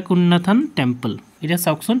Vadakunnathan টেম্পল এটা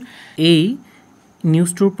চাওকচোন এই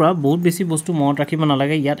নিউজটোৰ পৰা বহুত বেছি বস্তু মনত ৰাখিব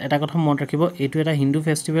নালাগে ইয়াত এটা কথা মনত ৰাখিব এটো এটা হিন্দু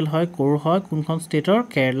ফেষ্টিভেল হয় কোৰ হয় কোনখন ষ্টেটৰ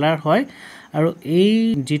কেৰালাৰ হয় আৰু এই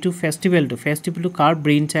যেটো ফেষ্টিভেলটো কাৰ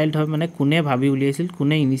ব্ৰেইন চাইল্ড হয় মানে কোনে ভাবি উলিয়াইছিল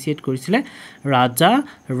কোনে ইনিশিয়েট কৰিছিল ৰাজা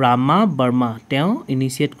ৰামা বৰ্মা তেওঁ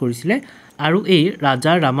ইনিশিয়েট কৰিছিল আৰু এই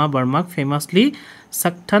ৰাজা ৰামা বৰ্মাক ফেমাছলি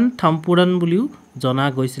সাকথান থাম্পুৰান বুলিও জনা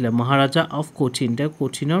গৈছিল মহাৰাজা অফ কোচিন তেওঁ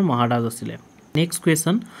কোচিনৰ মহাৰাজ আছিল next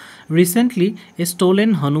question recently a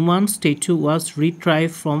stolen Hanuman statue was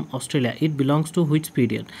retrieved from Australia it belongs to which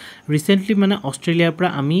period recently মানে অষ্ট্ৰেলিয়াৰ পৰা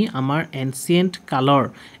আমি আমাৰ ancient কালৰ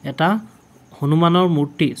এটা হনুমানৰ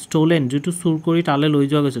মূৰ্তি stolen যেটো চুৰ কৰি তালে লৈ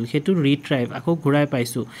যোৱা গৈছিল হেতু ৰিট্ৰাইভ আকৌ ঘুৰাই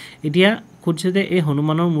পাইছো এতিয়া খুদিছে যে এই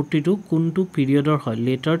হনুমানৰ মূৰ্তিটো কোনটো পিৰিয়ডৰ হয়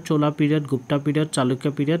লেটাৰ চোলা period Gupta period Chalukya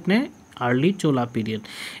period নে আৰ্লি চোলা পিৰিয়ড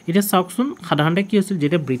এটা চাওকচোন সাধাৰণতে কি হৈছিল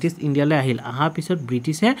যেতিয়া ব্ৰিটিছ ইণ্ডিয়ালৈ আহিল আহা পিছত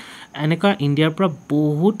ব্ৰিটিছে এনেকুৱা ইণ্ডিয়াৰ পৰা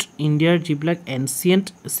বহুত ইণ্ডিয়াৰ যিবিলাক এনচিয়েন্ট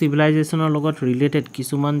সিভিলাইজেশনৰ লগত ৰিলেটেড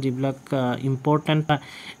কিছুমান যিবিলাক ইম্পৰ্টেন্ট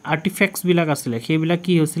আৰ্টিফেক্টছ বিলাক আছিল সেইবিলাক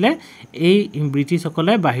কি হৈছিল এই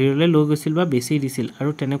ব্ৰিটিছসকলে বাহিৰলৈ লৈ গৈছিল বা বেছি দিছিল আৰু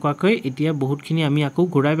তেনেকুৱাকৈ এতিয়া বহুতখিনি আমি আকৌ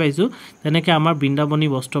ঘূৰাই পাইছো তেনেকৈ আমাৰ বৃন্দাবনী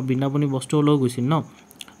বস্ত্ৰ লৈ গৈছিল ন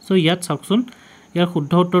সো ইয়াত চাওকচোন ইয়াৰ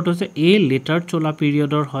শুদ্ধ উত্তৰটো হৈছে এ লেটাৰ চোলা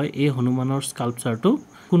পিৰিয়ডৰ হয় এই হনুমানৰ স্কাল্পচাৰটো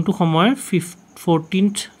কোনটো সময়ৰ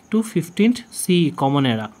 14th to 15th C common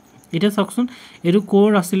এৰা এটা চাওকচোন এটো কোৰ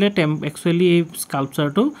আছিল একচুয়ালি এই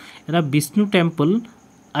স্কাল্পচাৰটো এটা বিষ্ণু টেম্পল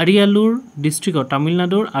আৰিয়ালুৰ ডিস্ট্ৰিক্টৰ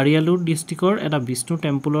তামিলনাডুৰ আৰিয়ালুৰ ডিস্ট্ৰিক্টৰ এটা বিষ্ণু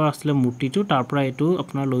টেম্পলৰ আছিল মূৰ্তিটো তাৰ পৰা এটো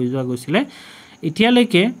আপোনাৰ লৈ যোৱা গৈছিল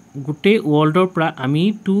এতিয়ালৈকে গুটে ওয়াৰ্ল্ডৰ পৰা আমি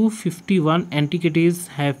 251 এন্টিকিটিজ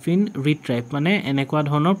হ্যাভ বিন ৰিট্ৰাইভ মানে এনেকুৱা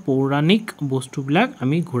ধৰণৰ পৌৰাণিক বস্তুবিলাক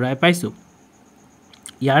আমি ঘূৰাই পাইছো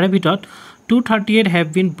ইয়াৰে ভিতৰত 238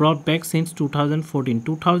 have been brought back since 2014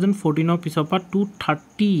 2014 পিছৰ পৰা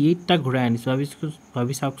 238 টা ঘূৰাই আনিছো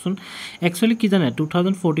ভাবি চাওকচোন একচুয়ালি কি জানে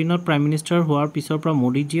 2014 প্ৰাইম মিনিষ্টাৰ হোৱাৰ পিছৰ পৰা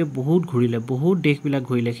মোদীজীয়ে বহুত ঘূৰিলে বহুত দেশবিলাক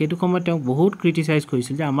ঘূৰিলে সেইটো সময়ত তেওঁ বহুত ক্ৰিটিসাইজ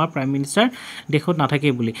কৰিছিল যে আমাৰ প্ৰাইম মিনিষ্টাৰ দেশত নাথাকে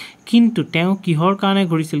বুলি কিন্তু তেওঁ কিহৰ কাৰণে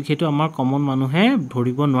ঘূৰিছিল সেইটো আমাৰ কমন মানুহে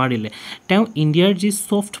ধৰিব নোৱাৰিলে তেওঁ ইণ্ডিয়াৰ যি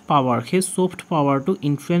সফট পাৱাৰ সেই সফট পাৱাৰটো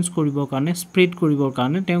ইনফ্লুৱেন্স কৰিবৰ কাৰণে স্প্ৰেড কৰিবৰ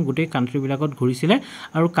কাৰণে তেওঁ গোটেই কান্ট্ৰিবিলাকত ঘূৰিছিল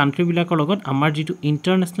আৰু কান্ট্ৰিবিলাকৰ লগত আমাৰ যেটো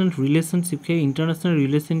ইন্টাৰনেশনাল ৰিলেশনশিপ সেই ইন্টাৰনেশনাল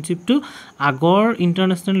ৰিলেশনশিপটো আগৰ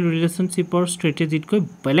ইন্টাৰনেশনাল ৰিলেশনশিপৰ স্ট্ৰেটেজিতকৈ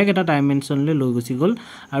বেলেগ এটা ডাইমেনশনলৈ লৈ গৈছি গল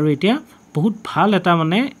আৰু এতিয়া বহুত ভাল এটা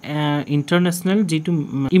মানে ইন্টাৰনেশনাল যেটো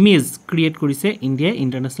ইমেজ ক্ৰিয়েট কৰিছে ইন্ডিয়া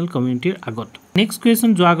ইন্টাৰনেশনাল কমিউনিটিৰ আগত নেক্সট কোৱেশ্চন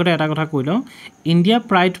যোৱা আগতে এটা কথা কইলো India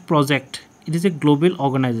pride project It is a global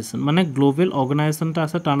organization মানে গ্লোবাল অৰ্গানাইজেশনটা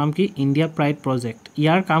আছে তাৰ নাম কি ইন্ডিয়া প্ৰাইড প্ৰজেক্ট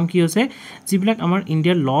ইয়াৰ কাম কি হৈছে যিবিলাক আমাৰ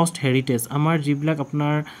ইন্ডিয়াৰ লষ্ট হেৰিটেজ আমাৰ যিবিলাক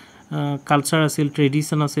আপোনাৰ কালচাৰ আছিল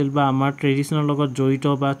ট্ৰেডিশন আছিল বা আমাৰ ট্ৰেডিশনৰ লগত জড়িত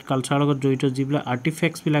বা কালচাৰৰ লগত জড়িত যিবিলাক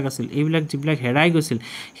আৰ্টিফেক্টছ বিলাক আছিল এইবিলাক যিবিলাক হেৰাই গৈছিল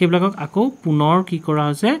সেইবিলাকক আকৌ পুনৰ কি কৰা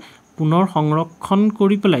হৈছে পুনৰ সংৰক্ষণ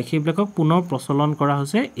কৰি পেলাই সেইবিলাকক পুনৰ প্ৰচলন কৰা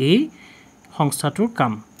হৈছে এই সংস্থাটোৰ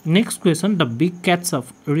কাম Next question, the big catch up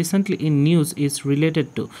recently in news is related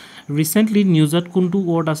to recently news at kuntu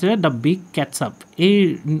word asile the big catch up a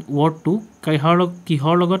word to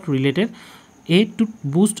kihor logot related a to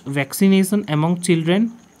boost vaccination among children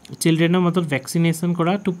method vaccination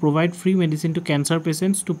kora to provide free medicine to cancer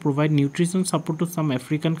patients to provide nutrition support to some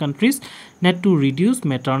African countries net to reduce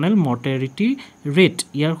maternal mortality rate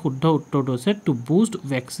ইয়াৰ শুদ্ধ উত্তৰ হৈছে to boost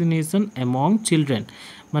vaccination among children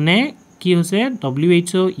মানে কি হৈছে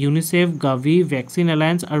WHO UNICEF Gavi Vaccine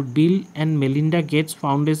Alliance আৰু Bill and Melinda Gates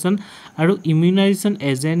Foundation আৰু Immunization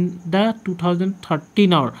Agenda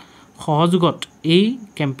 2013 ৰ সহযোগত এই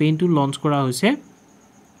কেম্পেইনটো লঞ্চ কৰা হৈছে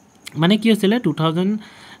মানে কি হৈছিল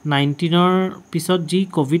 2019 ৰ পিছত যি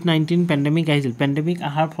কোভিড-19 পেন্ডেমিক আহিছিল পেন্ডেমিক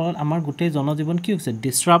আহাৰ ফলত আমাৰ গোটেই জনজীৱন কি হৈছে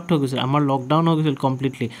ডিসৰাপ্ট হৈ গৈছিল আমাৰ লকডাউন হৈ গৈছিল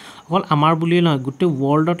কমপ্লিটলি অকল আমাৰ বুলিয়ে নহয় গোটেই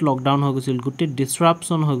ওয়াৰ্ল্ডত লকডাউন হৈ গৈছিল গোটেই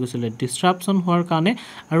ডিসৰাপচন হৈ গৈছিল ডিসৰাপচন হোৱাৰ কাৰণে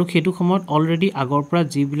আৰু সেইটো সময়ত অলৰেডি আগৰ পৰা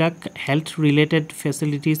যিবিলাক হেলথ ৰিলেটেড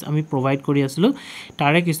ফেসিলিটিজ আমি প্ৰভাইড কৰি আছিলো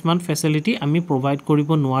তাৰে কিছুমান ফেসিলিটি আমি প্ৰভাইড কৰিব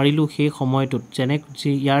নোৱাৰিলো সেই সময়টোত যেনে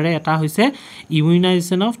ইয়াৰে এটা হৈছে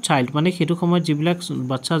ইমিউনাইজেশন অফ চাইল্ড মানে সেইটো সময়ত যিবিলাক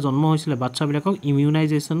বাচ্চা জন্ম হৈছিল বাচ্চাবিলাকক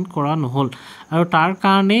ইমিউনাইজেশন কৰা নহল আৰু তাৰ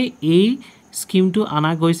কাৰণে এই স্কিমটো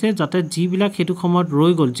আনা গৈছে যাতে যিবিলাক হেতু সময়ত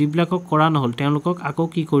ৰৈ গল যিবিলাকক কৰা নহল তেওঁলোকক আকৌ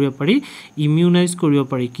কি কৰিব পাৰি ইমিউনাইজ কৰিব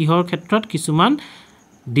পাৰি কিহৰ ক্ষেত্ৰত কিছুমান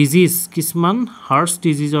ডিজিজ কিছুমান হাৰ্ট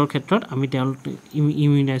ডিজিজৰ ক্ষেত্ৰত আমি তেওঁলোক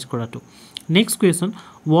ইমিউনাইজ কৰাটো next question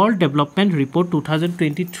world development report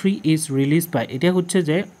 2023 is released বাই এটা হচ্ছে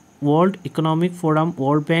যে world economic ফোৰাম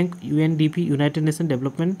world bank UNDP United nation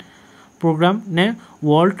development program ne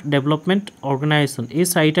world development organization এই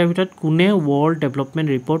চাৰিটাৰ ভিতৰত কোনে world development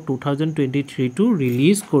report 2023 to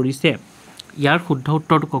release কৰিছে ইয়াৰ শুদ্ধ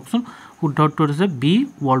উত্তৰটো কওকচোন শুদ্ধ উত্তৰ হৈছে বি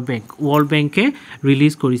world bank এ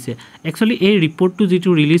ৰিলিজ কৰিছে একচুয়ালি এই ৰিপৰ্টটো যেটো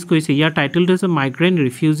ৰিলিজ কৰিছে ইয়াৰ টাইটেলটো হৈছে migrant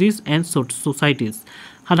refugees and societies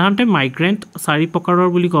সাধাৰণতে মাইগ্ৰেন্ট চাৰি প্ৰকাৰৰ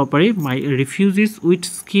বুলি ক'ব পাৰি ৰিফিউজিজ উইথ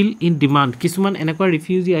স্কিল ইন ডিমান্ড কিছুমান এনেকুৱা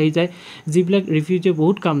ৰিফিউজি আহি যায় যিবিলাক ৰিফিউজি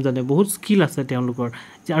বহুত কাম জানে বহুত স্কিল আছে তেওঁলোকৰ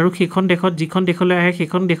আৰু সেইখন দেখত যিখন দেখলৈ আহে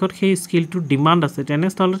সেইখন দেখত সেই স্কিলটো ডিমান্ড আছে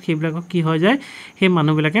তেনেস্থলত সেইবিলাকক কি হৈ যায় সেই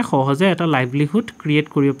মানুহবিলাকে সহজে এটা লাইভলিহুড ক্ৰিয়েট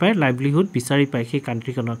কৰিব পাৰে লাইভলিহুড বিচাৰি পায় সেই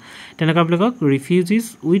কান্ট্ৰিখনত তেনেকুৱাবিলাকক ৰিফিউজিজ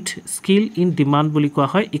উইথ স্কিল ইন ডিমান্ড বুলি কোৱা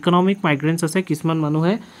হয় ইকোনমিক মাইগ্ৰেন্টছ আছে কিছুমান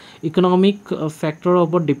মানুহে ইকোনমিক ফ্যাক্টৰৰ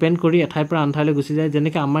ওপৰত ডিপেন্ড কৰি এঠাইৰ পৰা আনঠাইলৈ গুচি যায় যেনে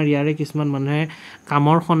যেনেকৈ আমাৰ ইয়াৰে কিছুমান মানুহে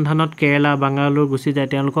কামৰ সন্ধানত কেৰালা বাংগালোৰ গুচি যায়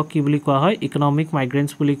তেওঁলোকক কি বুলি কোৱা হয় ইকনমিক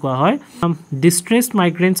মাইগ্ৰেণ্টছ বুলি কোৱা হয় ডিষ্ট্ৰেছড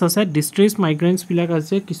মাইগ্ৰেণ্টছ আছে ডিষ্ট্ৰেছড মাইগ্ৰেণ্টছবিলাক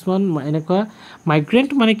আছে কিছুমান এনেকুৱা মাইগ্ৰেণ্ট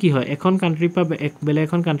মানে কি হয় এখন কাণ্ট্ৰিৰ পৰা বেলেগ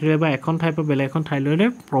এখন কাণ্ট্ৰিলৈ বা এখন ঠাইৰ পৰা বেলেগ এখন ঠাইলৈ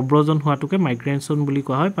প্ৰব্ৰজন হোৱাটোকে মাইগ্ৰেশ্যন বুলি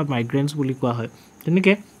কোৱা হয় বা মাইগ্ৰেণ্টছ বুলি কোৱা হয়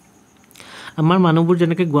তেনেকৈ আমাৰ মানুহবোৰ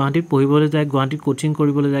যেনেকৈ গুৱাহাটীত পঢ়িবলৈ যায় গুৱাহাটীত কোচিং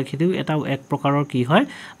কৰিবলৈ যায় সেইটো এটা এক প্ৰকাৰৰ কি হয়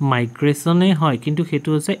মাইগ্ৰেশ্যনেই হয় কিন্তু সেইটো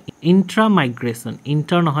হৈছে ইণ্ট্ৰা মাইগ্ৰেশ্যন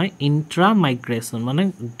ইণ্টাৰ নহয় ইণ্ট্ৰা মাইগ্ৰেশ্যন মানে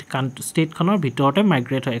ষ্টেটখনৰ ভিতৰতে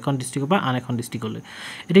মাইগ্ৰেট হয় এখন ডিষ্ট্ৰিক্টৰ পৰা আন এখন ডিষ্ট্ৰিক্টলৈ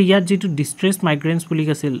এতিয়া ইয়াত যিটো ডিষ্ট্ৰেছ মাইগ্ৰেণ্টছ বুলি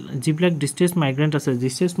আছিল যিবিলাক ডিষ্ট্ৰেছ মাইগ্ৰেণ্ট আছে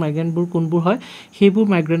ডিষ্ট্ৰেছ মাইগ্ৰেণ্টবোৰ কোনবোৰ হয় সেইবোৰ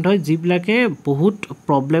মাইগ্ৰেণ্ট হয় যিবিলাকে বহুত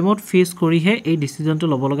প্ৰব্লেমত ফেচ কৰিহে এই ডিচিজনটো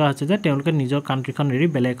ল'ব লগা হৈছে যে তেওঁলোকে নিজৰ কাণ্ট্ৰিখন এৰি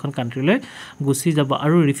বেলেগ এখন কাণ্ট্ৰিলৈ গুচি যাব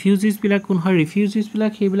আৰু ৰিফিউজিছবিলাক কোন হয়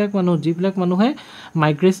ৰিফিউজিছবিলাক সেইবিলাক মানুহ যিবিলাক মানুহে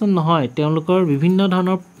মাইগ্ৰেশ্যন নহয় তেওঁলোকৰ বিভিন্ন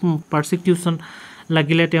ধৰণৰ পাৰ্চিকিউশ্যন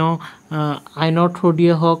লাগিলে তেওঁ আইনৰ থ্ৰু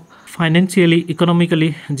দিয়ে হওক ফাইনেন্সিয়েলি ইকনমিকেলি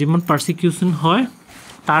যিমান পাৰ্চিকিউশ্যন হয়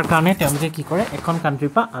তাৰ কাৰণে তেওঁলোকে কি কৰে এখন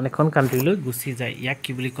কাণ্ট্ৰিৰ পৰা আন এখন কাণ্ট্ৰিলৈ গুচি যায় ইয়াক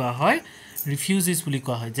কি বুলি কোৱা হয় ৰিফিউজিছ বুলি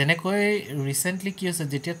কোৱা হয় যেনেকৈ ৰিচেণ্টলি কি হৈছে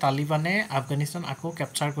যেতিয়া তালিবানে আফগানিস্তান আকৌ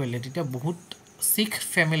কেপচাৰ কৰিলে তেতিয়া বহুত শিখ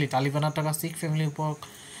ফেমিলি তালিবানত থকা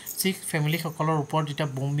শিখ ফেমিলিসকলৰ ওপৰত যেতিয়া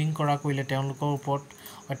বম্বিং কৰা কৰিলে তেওঁলোকৰ ওপৰত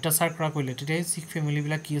অত্যাচাৰ কৰা কৰিলে তেতিয়া শিখ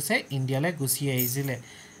ফেমিলিবিলাক কি হৈছে ইণ্ডিয়ালৈ গুচি আহিছিলে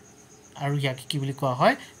আৰু ইয়াক কি বুলি কোৱা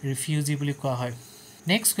হয় ৰিফিউজি বুলি কোৱা হয়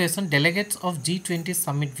next question delegates of G20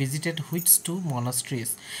 summit visited which two মনাষ্ট্ৰিজ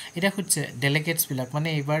এটা হচ্ছে ডেলিগেটছবিলাক মানে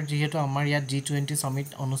এইবাৰ যেহেতু আমাৰ ইয়াত G20 সামিট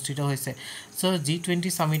অনুষ্ঠিত হৈছে সো G20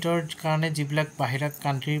 সামিটৰ কাৰণে যিবিলাক বাহিৰা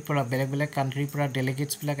কাণ্ট্ৰিৰ পৰা বেলেগ কাণ্ট্ৰিৰ পৰা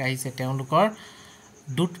ডেলিগেটছবিলাক আহিছে তেওঁলোকৰ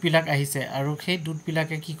দূতবিলাক আহিছে আৰু সেই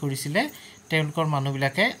দূতবিলাকে কি কৰিছিলে তেওঁলোকৰ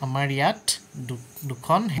মানুহবিলাকে আমাৰ ইয়াত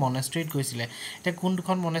দুখন মনাষ্ট্ৰিত গৈছিলে এটা কোন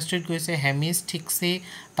দুখন মনাষ্ট্ৰিত গৈছে হেমিছ ঠিকছে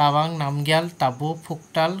টাৱাং নামগ্যাল টাবু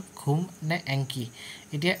ফুকতাল ঘুম নে এংকি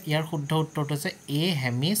এতিয়া ইয়াৰ শুদ্ধ উত্তৰটো হৈছে এ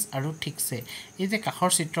হেমিছ আৰু ঠিকছে এই যে কাখৰ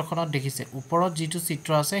চিত্ৰখনত দেখিছে ওপৰত যিটো চিত্ৰ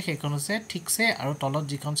আছে সেইখন হৈছে ঠিকছে আৰু তলত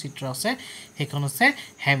যিখন চিত্ৰ আছে সেইখন হৈছে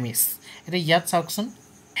হেমিছ এটা ইয়াত চাওকচোন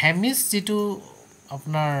হেমিছ যিটো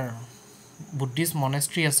আপোনাৰ বুদ্ধিষ্ট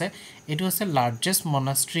মনাষ্ট্ৰি আছে এটো হৈছে লাৰ্জেষ্ট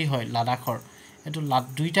মনাষ্ট্ৰি হয় লাডাখৰ এটো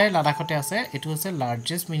দুইটাই লাডাখতে আছে এটো হৈছে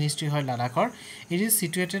লাৰ্জেষ্ট মিনিষ্ট্ৰি হয় লাডাখৰ it is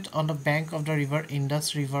সিচুৱেটেড on the bank of the river Indus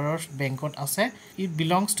ৰিভাৰৰ বেংকত আছে it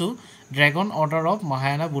belongs two dragon order of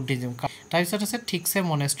Mahayana Buddhism তাৰপিছত আছে ঠিকছে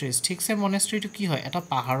মনাষ্ট্ৰিটো কি হয় এটা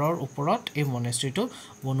পাহাৰৰ ওপৰত এই মনাষ্ট্ৰিটো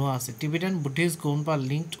বনোৱা আছে Tibetan Buddhist গৌনপা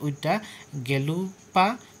linked with the গেলুপা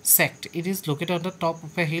sect it is located on the top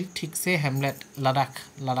of a hill ঠিকছে হেমলেট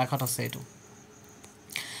লাডাখত আছে এটো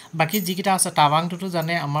বাকি যিকিটা আছে টাৱাংটো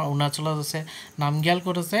জানে আমাৰ অৰুণাচলত আছে নামগ্যাল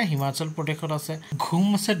ক'ত আছে হিমাচল প্ৰদেশত আছে ঘুম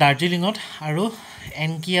আছে দাৰ্জিলিঙত আৰু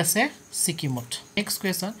এনকি আছে সিকিমত next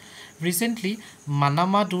question recently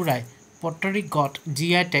মানামাদুৰাই pottery got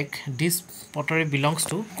GI tag this pottery belongs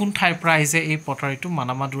to কোন ঠাইৰ পৰা আহিছে এই potteryটো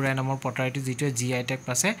মানামাদুৰাই নামৰ potteryটো যিটো GI tag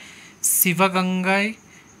আছে শিৱগংগাই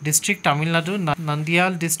district Tamil Nadu,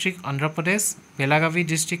 Nandyal district Andhra Pradesh, Belagavi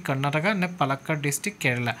district Karnataka, ne Palakkad district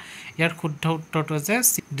Kerala. Yar শুদ্ধ উত্তৰটো আছে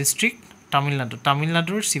district Tamil Nadu. Tamil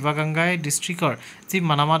Nadu Shivagangai district or যি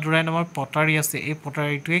মানামাদুৰাই নামৰ পটাৰী আছে এই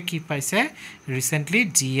পটাৰীটোৱে কি পাইছে ৰিসেন্টলি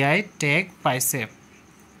GI tag পাইছে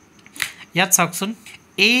ইয়াত চাওকচোন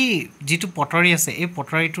এই যেটো পটাৰী আছে এই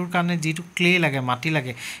পটাৰীটোৰ কাৰণে যেটো ক্লে লাগে মাটি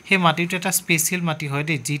লাগে সেই মাটিটো এটা স্পেশাল মাটি হয়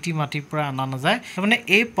দে জিটি মাটিৰ পৰা আনা না যায় মানে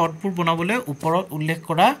এই পটবোৰ বনাবলৈ ওপৰত উল্লেখ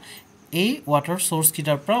কৰা এই ওয়াটাৰ সোৰ্স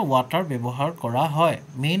কিটাৰ পৰা ওয়াটাৰ ব্যৱহাৰ কৰা হয়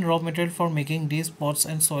মেইন ৰ material for making this pots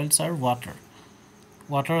and soil's R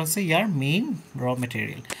water আছে ইয়াৰ মেইন ৰ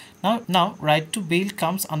material now right to bail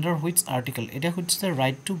comes under which article এটা হচ্ছে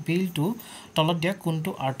right to bail to তলত দিয়া কোনটো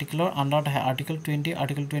আৰ্টিকেলৰ আন্ডাৰত আছে আৰ্টিকেল 20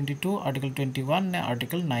 আৰ্টিকেল 22 আৰ্টিকেল 21 নে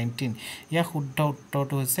আৰ্টিকেল 19 ইয়া শুদ্ধ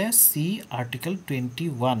উত্তৰটো হৈছে সি আৰ্টিকেল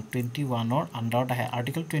 21 ৰ আন্ডাৰত আছে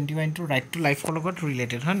আৰ্টিকেল 21 টো ৰাইট টু লাইফৰ লগত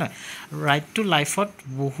ৰিলেটেড হয় না ৰাইট টু লাইফত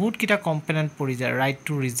বহুত কিটা কম্পোনেন্ট পৰি যায় ৰাইট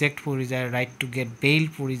টু ৰিজেক্ট পৰি যায় ৰাইট টু গেট বেইল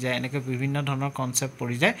পৰি যায় এনেকৈ বিভিন্ন ধৰণৰ কনসেপ্ট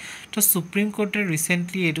পৰি যায় তো সুপ্ৰিম কোৰ্টে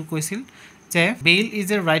ৰিসেন্টলি এটো কৈছিল যে bail is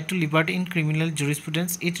a right to liberty in criminal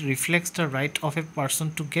jurisprudence it reflects the right of a person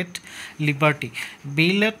to get liberty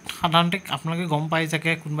bail সাধাৰণতে আপোনালোকে গম পাই যাকে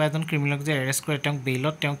কোনবা এজন ক্ৰিমিনেলক যে এৰেষ্ট কৰে তেওঁ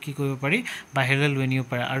বেইলত তেওঁ কি কৰিব পাৰি বাহিৰলৈ লৈ নিব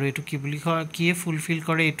পাৰে আৰু এটো কি বুলি কি ফুলফিল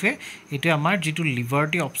কৰে এটো আমাৰ যেটো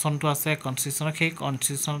লিবাৰ্টি অপচনটো আছে কনস্টিটিউচনত সেই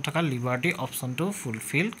কনস্টিটিউচনত থকা লিবাৰ্টি অপচনটো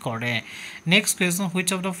ফুলফিল কৰে next question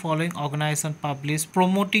which of the following organization publish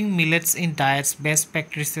promoting millets in diets best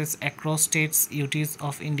practices across states UTs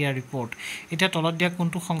of India report এতিয়া তলত দিয়া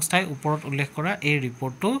কোনটো সংস্থাই ওপৰত উল্লেখ কৰা এই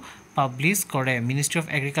ৰিপৰ্টটো পাব্লিছ কৰে ministry of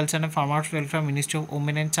agriculture and farmers welfare ministry of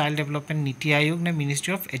women and child development নীতি আয়োগ নে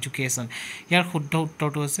মিনিষ্ট্ৰি অফ এডুকেশ্যন ইয়াৰ শুদ্ধ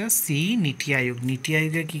উত্তৰটো হৈছে চি নীতি আয়োগ নীতি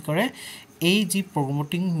আয়োগে কি কৰে এই যি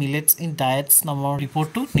প্ৰমোটিং মিলেটছ ইন ডায়েটছ নামৰ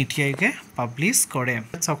ৰিপৰ্টটো নীতি আয়োগে পাব্লিছ কৰে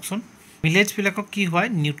চাওকচোন মিলেটছবিলাকক কি হয়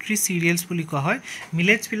নিউট্ৰি চিৰিয়েলছ বুলি কোৱা হয়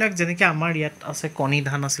মিলেটছবিলাক যেনেকৈ আমাৰ ইয়াত আছে কণী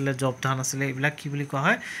ধান আছিলে জব ধান আছিলে এইবিলাক কি বুলি কোৱা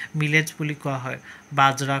হয় মিলেটছ বুলি কোৱা হয়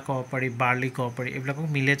বাজৰা ক'ব পাৰি বাৰ্লি ক'ব পাৰি এইবিলাকক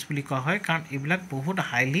মিলেটছ বুলি কোৱা হয় কাৰণ এইবিলাক বহুত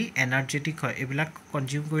হাইলি এনাৰ্জেটিক হয় এইবিলাক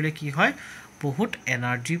কনজিউম কৰিলে কি হয় বহুত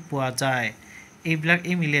এনাৰ্জি পোৱা যায় এইবিলাক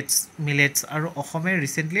এই মিলেটছ আৰু অসমে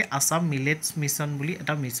ৰিচেণ্টলি আসাম মিলেটছ মিছন বুলি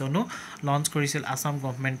এটা মিছনো লঞ্চ কৰিছিল আসাম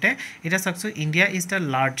গভৰ্ণমেণ্টে এতিয়া চাওকচোন India is the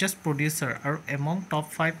largest producer আৰু এমং টপ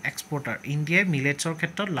 5 এক্সপৰ্টাৰ ইণ্ডিয়াই মিলেটছৰ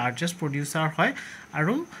ক্ষেত্ৰত লাৰ্জেষ্ট প্ৰডিউচাৰ হয়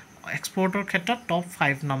আৰু এক্সপৰ্টৰ ক্ষেত্ৰত টপ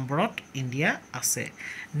 5 নম্বৰত ইণ্ডিয়া আছে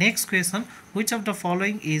next question which of the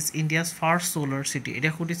following is India's first solar city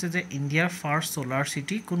এতিয়া সুধিছে যে ইণ্ডিয়াৰ ফাৰ্ষ্ট ছ'লাৰ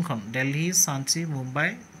চিটি কোনখন দিল্লী সাঞ্চি মুম্বাই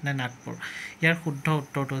নে নাগপুৰ ইয়াৰ শুদ্ধ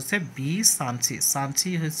উত্তৰটো হৈছে বি সাঞ্চি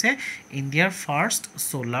সাঞ্চি হৈছে ইণ্ডিয়াৰ ফাৰ্ষ্ট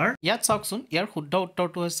ছ'লাৰ ইয়াত চাওকচোন ইয়াৰ শুদ্ধ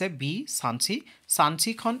উত্তৰটো হৈছে বি সাঞ্চি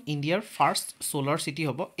সাঞ্চিখন ইণ্ডিয়াৰ ফাৰ্ষ্ট ছ'লাৰ চিটি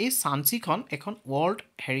হ'ব এই সাঞ্চিখন এখন ৱৰ্ল্ড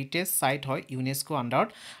হেৰিটেজ চাইট হয় ইউনেস্কো আণ্ডাৰত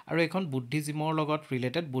আৰু এখন বুদ্ধিজিমৰ লগত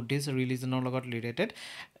ৰিলেটেড বুদ্ধিষ্ট ৰিলিজনৰ লগত ৰিলেটেড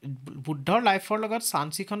বুদ্ধৰ লাইফৰ লগত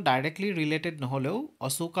সাঞ্চিখন ডাইৰেক্টলি ৰিলেটেড নহ'লেও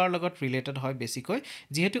অশোকাৰ লগত ৰিলেটেড হয় বেছিকৈ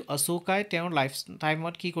যিহেতু অশোকাই তেওঁৰ লাইফ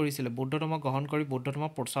টাইমত কি কৰিছিলে বৌদ্ধ ধৰ্ম গ্ৰহণ কৰি বৌদ্ধ ধৰ্ম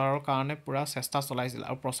প্ৰচাৰৰ কাৰণে পূৰা চেষ্টা চলাইছিল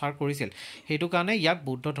আৰু প্ৰচাৰ কৰিছিল সেইটো কাৰণে ইয়াক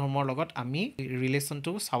বৌদ্ধ ধৰ্মৰ লগত আমি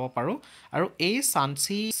ৰিলেশ্যনটো চাব পাৰোঁ আৰু এই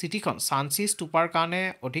সাঞ্চি চিটিখন সাঞ্চি স্তূপাৰ কাৰণে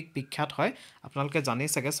অধিক বিখ্যাত হয় আপোনালোকে জানেই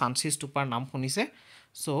চাগে সাঞ্চি স্তূপাৰ নাম শুনিছে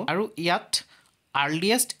চ' আৰু ইয়াত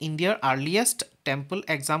ইণ্ডিয়াৰ আৰ্লিয়েষ্ট টেম্পল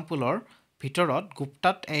এক্সাম্পলৰ ভিতৰত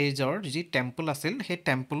গুপ্তাত এজৰ যি টেম্পল আছিল সেই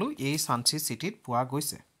টেম্পলো এই সাঞ্চি চিটিত পোৱা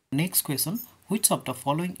গৈছে next question which of the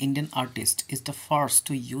following Indian artist is the first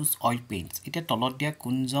to use oil Paints এতিয়া তলত দিয়া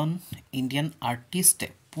কোনজন ইণ্ডিয়ান আৰ্টিষ্টে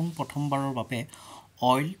পোনপ্ৰথমবাৰৰ বাবে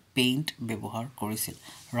অইল পেইণ্ট ব্যৱহাৰ কৰিছিল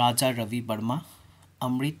ৰাজা ৰবি বৰ্মা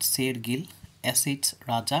অমৃত শ্বেৰ গিল এছ.এইচ.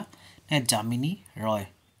 ৰাজা নে যামিনী ৰয়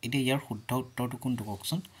এতিয়া ইয়াৰ শুদ্ধ উত্তৰটো কোনটো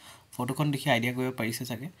কওকচোন ফটোখন দেখি আইডিয়া কৰিব পাৰিছে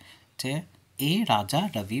চাগে যে এই ৰাজা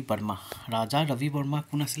ৰবি বৰ্মা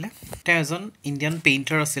কোন আছিলে তেওঁ এজন ইণ্ডিয়ান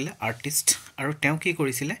পেইণ্টাৰ আছিলে আৰ্টিষ্ট আৰু তেওঁ কি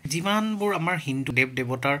কৰিছিলে যিমানবোৰ আমাৰ হিন্দু দেৱ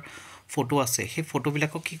দেৱতাৰ ফটো আছে সেই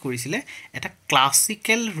ফটোবিলাকক কি কৰিছিলে এটা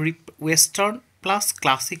classical western plus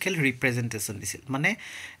classical representation দিছিল মানে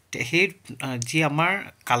সেই যি আমাৰ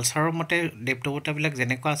কালচাৰৰ মতে দেৱ দেৱতাবিলাক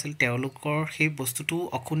যেনেকুৱা আছিল তেওঁলোকৰ সেই বস্তুটো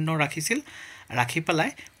অক্ষুণ্ণ ৰাখি পেলাই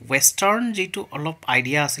ৱেষ্টাৰ্ণ যিটো অলপ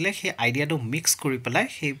আইডিয়া আছিলে সেই আইডিয়াটো মিক্স কৰি পেলাই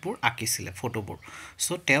সেইবোৰ আঁকিছিলে ফটোবোৰ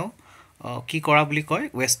চ' তেওঁ কি কৰা বুলি কয়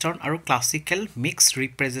ৱেষ্টাৰ্ণ আৰু ক্লাছিকেল মিক্স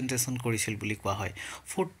ৰিপ্ৰেজেণ্টেশ্যন কৰিছিল বুলি কোৱা হয়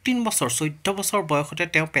 14 বছৰ বয়সতে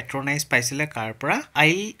তেওঁ পেট্ৰনাইজ পাইছিলে কাৰ পৰা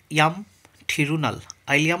আইলিয়াম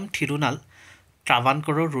থিৰুনাল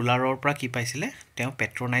ট্ৰাভানকৰৰ ৰুলাৰৰ পৰা কি পাইছিলে তেওঁ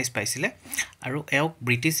পেট্ৰনাইজ পাইছিলে আৰু এওঁক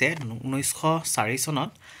ব্ৰিটিছে 1904 চনত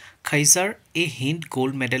খাইজাৰ এ হিন্দ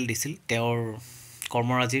গোল্ড মেডেল দিছিল তেওঁৰ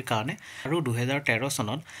কৰ্মৰাজিৰ কাৰণে আৰু 2013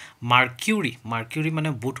 চনত মাৰ্কিউৰি মানে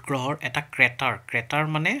বুধ গ্ৰহৰ এটা ক্ৰেটাৰ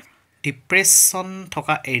মানে ডিপ্ৰেশ্যন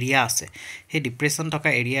থকা এৰিয়া আছে সেই ডিপ্ৰেশ্যন থকা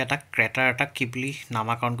এৰিয়া এটা ক্ৰেটাৰ এটা কি বুলি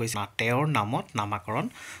নামাকৰণ কৰিছে তেওঁৰ নামত নামাকৰণ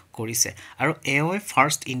কৰিছে আৰু এওঁৱে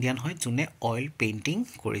ফাৰ্ষ্ট ইণ্ডিয়ান হয় যোনে অইল পেইণ্টিং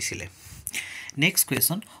কৰিছিলে next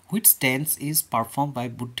question which dance is perform by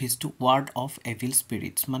Buddhist two ward of evil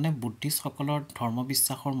Spirits মানে বুদ্ধিষ্টসকলৰ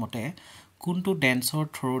ধৰ্মবিশ্বাসৰ মতে কোনটো ডেন্সৰ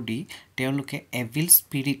থ্ৰু দি তেওঁলোকে এভিল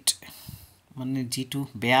স্পিৰিট মানে যিটো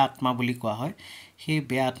বেয়া আত্মা বুলি কোৱা হয় সেই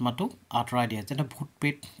বেয়া আত্মাটোক আঁতৰাই দিয়ে যেনে ভূত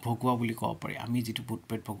প্ৰেত ভগোৱা বুলি ক'ব পাৰি আমি যিটো ভূত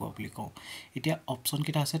প্ৰেত ভগোৱা বুলি কওঁ এতিয়া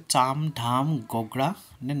অপশ্যনকেইটা আছে চাম ধাম গগৰা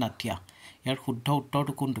নে নাটিয়া ইয়াৰ শুদ্ধ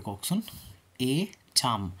উত্তৰটো কোনটো কওকচোন এ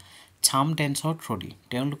চাম ডেন্সৰ থ্ৰু দি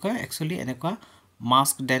তেওঁলোকে একচুৱেলি এনেকুৱা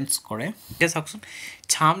মাস্ক ডেন্স কৰে এতিয়া চাওকচোন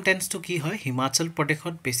চাম ডেন্সটো কি হয় হিমাচল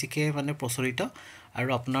প্ৰদেশত বেছিকৈ মানে প্ৰচলিত আৰু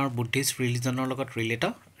আপোনাৰ বুদ্ধিষ্ট ৰিলিজনৰ লগত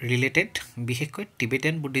ৰিলেটেড বিশেষকৈ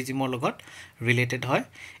টিবেটান বুদ্ধিজিমৰ লগত ৰিলেটেড হয়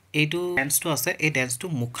এইটো ডেন্সটো আছে এই ডেন্সটো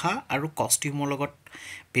মুখা আৰু কষ্টিউমৰ লগত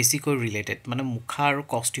বেছিকৈ ৰিলেটেড মানে মুখা আৰু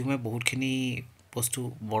কষ্টিউমে বহুতখিনি বস্তু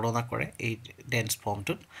বৰ্ণনা কৰে এই ডেন্স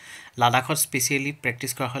ফৰ্মটোত লাডাখত স্পেচিয়েলি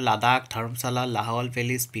প্ৰেক্টিছ কৰা হয় Ladakh dharamshala Lahaul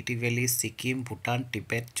valley Spiti valley Sikkim Bhutan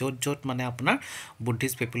Tibet য'ত মানে আপোনাৰ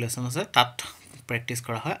বুদ্ধিষ্ট পপুলেশ্যন আছে তাত প্ৰেক্টিছ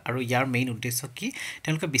কৰা হয় আৰু ইয়াৰ মেইন উদ্দেশ্য কি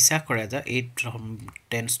তেওঁলোকে বিশ্বাস কৰে যে এই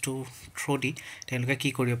ডেন্সটো থ্ৰু দি তেওঁলোকে কি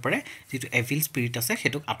কৰিব পাৰে যিটো এভিল স্পিৰিট আছে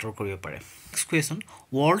সেইটোক আঁতৰ কৰিব পাৰে next question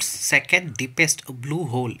worlds second ডিপেষ্ট blue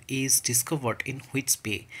whole is discovered in which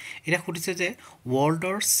বে এতিয়া সুধিছে যে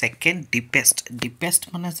ৱৰ্ল্ডৰ ছেকেণ্ড ডিপেষ্ট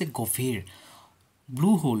মানে আছে ব্লু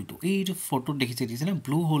হোলটো এইটো ফটো দেখিছে দিছেনে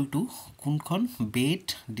ব্লু হোলটো কোনখন বেত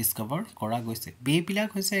ডিস্কভাৰ কৰা গৈছে বেবিলাক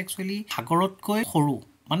হৈছে একচুয়ালি সাগৰতকৈ সৰু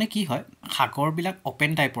মানে কি হয় সাগৰবিলাক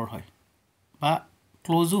ওপেন টাইপৰ হয় বা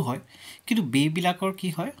ক্লোজো হয় কিন্তু বেবিলাকৰ কি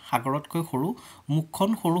হয় সাগৰতকৈ সৰু মুখখন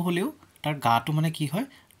সৰু হলেও তাৰ গাটো মানে কি হয়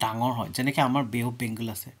ডাঙৰ হয় যেনেকৈ আমাৰ বে অফ বেংগল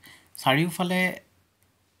আছে চাৰিওফালে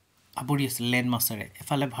আবৰি আছে লেণ্ড মাছেৰে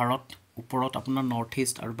এফালে ভাৰত ওপৰত আপোনাৰ নৰ্থ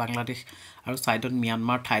ইষ্ট আৰু বাংলাদেশ আৰু সাইডত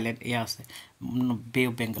মিয়ানমাৰ থাইলেণ্ড এয়া আছে বে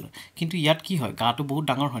অফ বেংগল কিন্তু ইয়াত কি হয় গাটো বহুত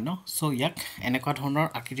ডাঙৰ হয় ন সো ইয়াক এনেকুৱা ধৰণৰ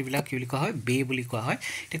আকৃতিবিলাক কি বুলি কোৱা হয় বে বুলি কোৱা হয়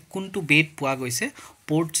এতিয়া কোনটো বেত পোৱা গৈছে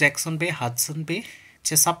পোৰ্ট জেকসন বে হাডসন বে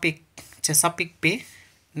চেসাপিক বে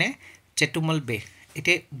নে চেটুমল বে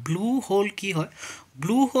এতিয়া ব্লু হোল কি হয়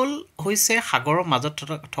ব্লু হোল হৈছে সাগৰৰ মাজত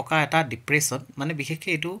থকা এটা ডিপ্ৰেছন মানে বিশেষকৈ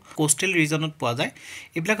এইটো কোষ্টেল ৰিজনত পোৱা যায়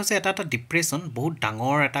এইবিলাক হৈছে এটা ডিপ্ৰেছন বহুত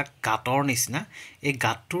ডাঙৰ এটা গাঁতৰ নিচিনা এই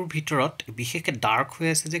গাঁতটোৰ ভিতৰত বিশেষকৈ ডাৰ্ক হৈ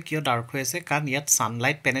আছে যে কিয় ডাৰ্ক হৈ আছে কাৰণ ইয়াত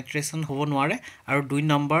ছানলাইট পেনেট্ৰেশ্যন হ'ব নোৱাৰে আৰু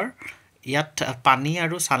 2 নম্বৰ ইয়াত পানী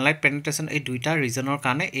আৰু ছানলাইট পেনেট্ৰেশ্যন এই দুইটা ৰিজনৰ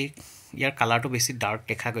কাৰণে এই ইয়াৰ কালাৰটো বেছি ডাৰ্ক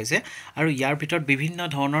দেখা গৈছে আৰু ইয়াৰ ভিতৰত বিভিন্ন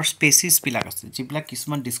ধৰণৰ স্পেচিছ বিলাক আছে যিবিলাক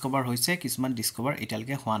কিছুমান ডিস্কভাৰ হৈছে কিছুমান ডিস্কভাৰ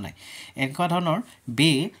এতিয়ালৈকে হোৱা নাই এনেকুৱা ধৰণৰ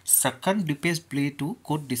বে সেকেন্ড ডিপেষ্ট ব্লেটো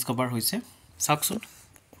কোড ডিস্কভাৰ হৈছে চাওকচোন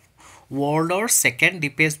ৱৰ্ল্ডৰ second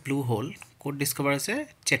ডিপেষ্ট blue whole code Discover হৈছে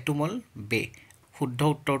চেটুমল বে শুদ্ধ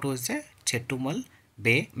উত্তৰটো হৈছে চেটুমল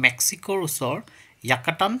বে মেক্সিকোৰ ওচৰ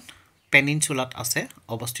ইয়াকাটান পেনিনচুলাত আছে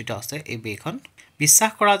অৱস্থিত আছে এই বেখন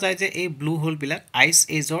বিশ্বাস কৰা যায় যে এই ব্লু হোলবিলাক আইচ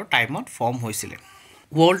এজৰ টাইমত ফৰ্ম হৈছিলে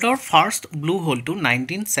ৱৰ্ল্ডৰ ফাৰ্ষ্ট ব্লু হোলটো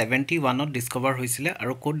 1971ত ডিস্কভাৰ হৈছিলে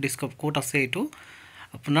আৰু কোড আছে এইটো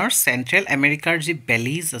আপোনাৰ চেন্ট্ৰেল আমেৰিকাৰ যি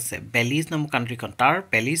বেলিজ আছে বেলিজ নামৰ কাণ্ট্ৰিখন তাৰ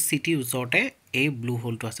বেলিজ চিটিৰ ওচৰতে এই ব্লু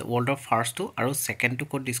হোলটো আছে ৱৰ্ল্ডৰ ফাৰ্ষ্টটো আৰু সেকেন্ডটো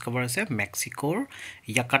কোড ডিস্কভাৰ হৈছে মেক্সিকোৰ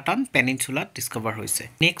ইয়াকাটান পেনিনচুলাত ডিস্কভাৰ হৈছে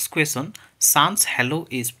next question সানছ hello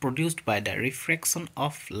is প্ৰডিউসড by the reflection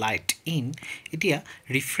of light in এতিয়া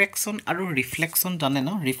ৰিফ্ৰেকশ্যন আৰু ৰিফ্লেকশ্যন জানে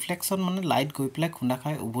ন ৰিফ্লেকশ্যন মানে লাইট গৈ পেলাই খুন্দা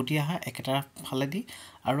খাই উভতি অহা একেটা ফালেদি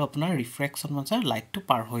আৰু আপোনাৰ ৰিফ্ৰেকশ্যন মানে লাইটটো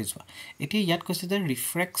পাৰ হৈ যোৱা এতিয়া ইয়াত কৈছে যে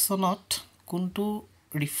ৰিফ্ৰেকশ্যনত কোনটো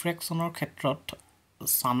ৰিফ্ৰেকশ্যনৰ ক্ষেত্ৰত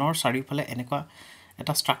সানৰ চাৰিওফালে এনেকুৱা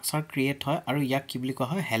এটা স্ট্ৰাকচাৰ ক্ৰিয়েট হয় আৰু ইয়াক কি বুলি কোৱা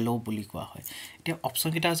হয় হেলো বুলি কোৱা হয় এতিয়া অপচন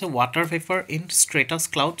কিটা আছে ওয়াটাৰ ভেপাৰ ইন স্ট্ৰেটাছ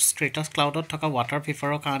ক্লাউডত থকা ওয়াটাৰ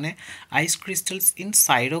ভেপাৰৰ কাৰণে ice ক্ৰিষ্টেলছ in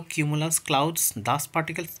সাইৰোকিউমুলাছ clouds dust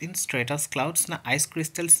particles in স্ট্ৰেটাছ clouds না আইচ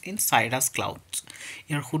ক্ৰিষ্টেলছ ইন সাইৰাছ ক্লাউডছ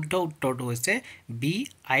ইয়াৰ শুদ্ধ উত্তৰটো হৈছে বি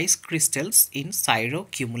আইচ ক্ৰিষ্টেলছ ইন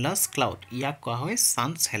সাইৰোকিউমুলাছ ক্লাউড ইয়াক কোৱা হয়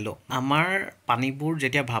সানছ হেলো আমাৰ পানীবোৰ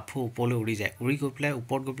যেতিয়া ভাপু ওপৰলৈ উৰি যায় উৰি গৈ পেলাই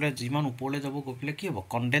ওপৰত গৈ পেলাই যিমান ওপৰলৈ যাব গৈ পেলাই কি হ'ব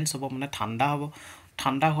কনডেন্স হ'ব মানে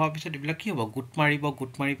ঠাণ্ডা হোৱাৰ পিছত এইবিলাক কি হ'ব গুট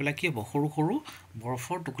মাৰি পেলাই কি হ'ব সৰু সৰু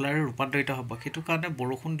বৰফৰ টুকুৰাৰে ৰূপান্তৰিত হ'ব সেইটো কাৰণে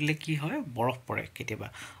বৰষুণ দিলে কি হয় বৰফ পৰে কেতিয়াবা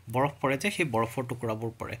বৰফ পৰে যে সেই বৰফৰ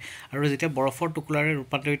টুকুৰাবোৰ পৰে আৰু যেতিয়া বৰফৰ টুকুৰাৰে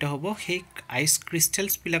ৰূপান্তৰিত হ'ব সেই আইচ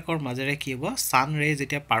ক্ৰিষ্টেলছ বিলাকৰ মাজেৰে কি হ'ব সান ৰে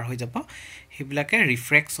যেতিয়া পাৰ হৈ যাব সেইবিলাকে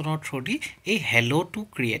ৰিফ্ৰেকশ্যনৰ থ্ৰুদি এই হেলোটো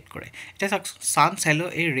ক্ৰিয়েট কৰে এটা সানছ hello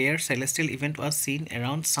A rare সেলেষ্টিয়েল event was scene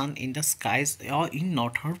around sun in the skies in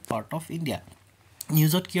নৰ্থৰ part of India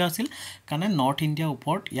নিউজত কি আছিল কাৰণে নৰ্থ ইণ্ডিয়াৰ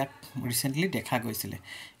ওপৰত ইয়াক ৰিসেন্টলি দেখা গৈছিল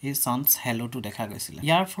এই সানছ হেলোটো দেখা গৈছিল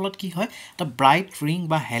ইয়াৰ ফলত কি হয় এটা ব্ৰাইট ৰিং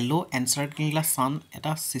বা হেলো এনসাৰ্কেলিং সান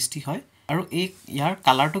এটা সৃষ্টি হয় আৰু এই ইয়াৰ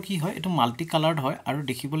কালাৰটো কি হয় এটো মাল্টি কালাৰড হয় আৰু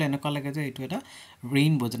দেখিবলৈ এনেকুৱা লাগে যে এটো এটা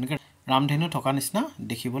ৰেইনবো যেনেকৈ ৰামধেনু থকা নিচিনা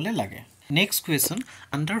দেখিবলৈ লাগে next question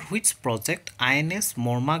under which project INS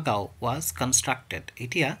মৰ্মাগাঁও was constructed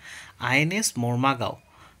এতিয়া আইএনএছ মৰ্মাগাঁও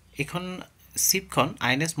এখন শিপখন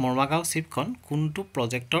আইএনএছ মৰ্মাগাঁও শিপখন কোনটো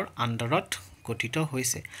প্ৰজেক্টৰ আন্ডাৰত গঠিত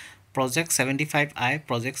হৈছে project 75I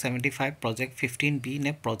project 75 project 15B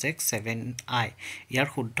নে প্ৰজেক্ট 7I ইয়াৰ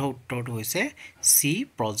শুদ্ধ উত্তৰটো হৈছে সি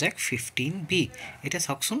প্ৰজেক্ট 15B এটা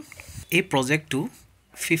চাওকচোন এই প্ৰজেক্টটো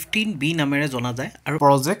 15B নামেৰে জনা যায় আৰু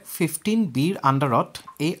প্ৰজেক্ট 15Bৰ আন্ডাৰত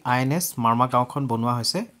এই আইএনএছ মৰ্মাগাঁওখন বনোৱা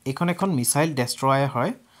হৈছে এইখন এখন মিসাইল ডেষ্ট্ৰয়াৰ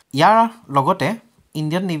হয় ইয়াৰ লগতে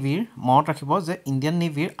ইণ্ডিয়ান নেভিৰ মনত ৰাখিব যে ইণ্ডিয়ান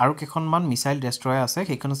নেভিৰ আৰু কেইখনমান মিসাইল ডেষ্ট্ৰয়াৰ আছে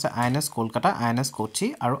সেইখন আছে আইএনএছ কলকাতা আইএনএছ কোচি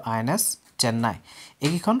আৰু আইএনএছ চেন্নাই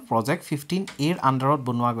এইখন প্ৰজেক্ট 15A ৰ আন্ডাৰত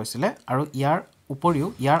বনোৱা গৈছিল আৰু ইয়াৰ উপৰিও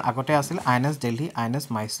ইয়াৰ আগতে আছিল আইএনএছ দিল্লী আইএনএছ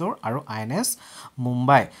মাইসুৰ আৰু আইএনএছ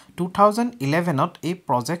মুম্বাই 2011ত এই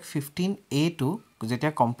প্ৰজেক্ট 15A টো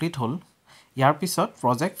যেতিয়া কমপ্লিট হ'ল ইয়াৰ পিছত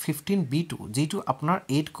প্ৰজেক্ট 15B2 যিটো আপোনাৰ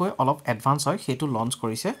 8 কৈ অলপ এডভান্স হয় সেইটো লঞ্চ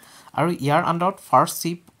কৰিছে আৰু ইয়াৰ আন্ডাৰত ফাৰ্ষ্ট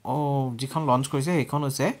শিপ যিখন লঞ্চ কৰিছে সেইখন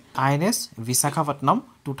হৈছে আইএনএছ বিশাখাপট্টনম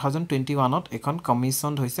 2021ত এখন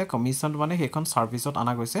কমিশন হৈছে কমিশন মানে সেইখন সাৰ্ভিসত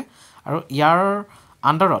আনা গৈছে আৰু ইয়াৰ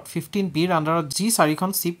আন্ডাৰত 15Bৰ আন্ডাৰত যি চাৰিখন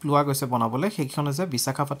শিপ লোৱা গৈছে বনাবলৈ সেইখন হৈছে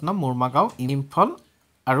বিশাখাপট্টনম মুৰ্মাগাঁও ইম্ফল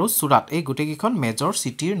আৰু সুৰাট এই গোটেইকেইখন মেজৰ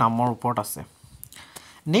চিটিৰ নামৰ ওপৰত আছে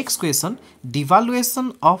Next question,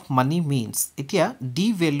 devaluation of money means. Etia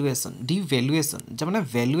devaluation. Jamane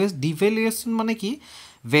devaluation mane ki?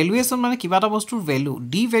 Valuation mane kiba ta bostur value.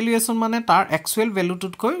 Devaluation mane tar actual value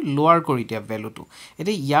tut koi lower kori dia value tu.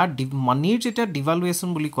 Ete yar money jeta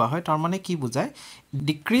devaluation buli koa hoy tar mane ki bujay?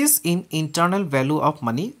 Decrease in internal value of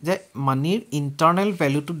money. Je money internal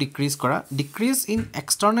value to decrease kora. Decrease in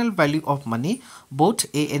external value of money. Both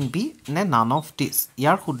A and B ne none of this.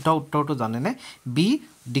 Yar shuddha uttor to jane ne B.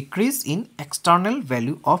 Decrease in external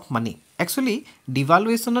value of money. Actually,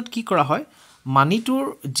 devaluation at ki kora hoy? Money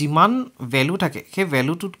to jiman value thake. He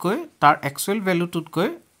value tut koi tar actual value tut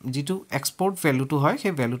koi jitu export value to hoy.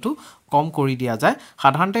 He value to কম কৰি দিয়া যায়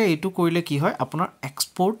সাধাৰণতে এটো কৰিলে কি হয় আপোনাৰ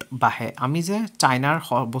export বাহে আমি যে চাইনাৰ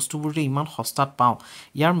বস্তুবোৰ যে ইমান সস্তাত পাও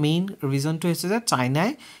ইয়াৰ মেইন ৰিজনটো হৈছে যে চাইনাই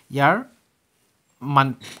ইয়াৰ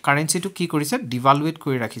কাৰেন্সিটো কি কৰিছে ডিভালুয়েট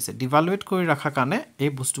কৰি ৰাখিছে ডিভালুয়েট কৰি ৰাখা কাৰণে এই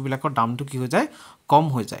বস্তুবিলাকৰ দামটো কি হৈ যায় কম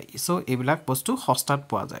হৈ যায় সো এইবিলাক বস্তু সস্তাত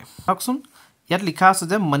পোৱা যায় আকচোন ইয়াত লিখা আছে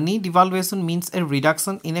যে মানি ডিভালুয়েশন means a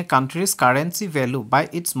ৰিডাকশন in a countries currency value by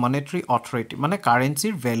it's মনেটাৰি authority মানে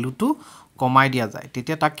কাৰেন্সিৰ ভ্যালুটো কমাই দিয়া যায়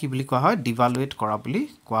তেতিয়া তাক কি বুলি কোৱা হয় ডিভালুয়েট কৰা বুলি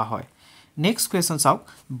কোৱা হয় Next question sauk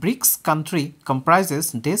BRICS country comprises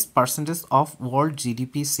this percentage of world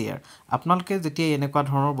GDP share apnalke jetia enekwa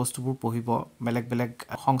dhonor bostubur pohibo beleg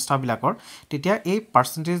hongstha bilakor tetia ei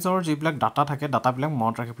percentage or jiblak data thake data bilak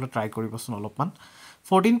mon rakhibole try koribosun olopman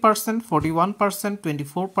 14% 41%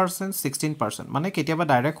 24% 16% mane ketiaba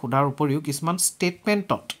direct hudar uporiu kisman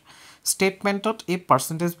statementot ei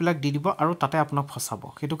percentage bilak di dibo aru tate apnak phasabo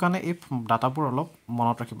hetu kane ei data pur olop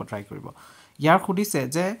monot rakhibo try koribo ইয়াৰ খুদিছে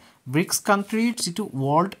যে bricks কান্ট্ৰিৰ যেটো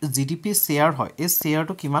world GDP share হয় এই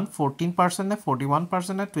শেয়াৰটো কিমান 14% নে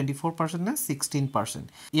 41% নে 24% নে 16%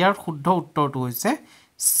 ইয়াৰ শুদ্ধ উত্তৰটো হৈছে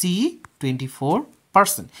সি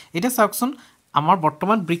 24% এটা চাওকচোন আমাৰ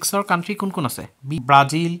বৰ্তমান ব্ৰিক্সৰ কান্ট্ৰি কোন কোন আছে B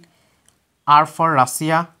Brazil R for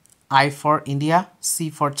Russia I for India C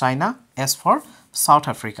for China এস ফৰ সাউথ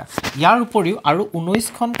আফ্ৰিকা ইয়াৰ উপৰিও আৰু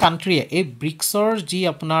 19 খন কান্ট্ৰিয়ে এই ব্ৰিক্সৰ যি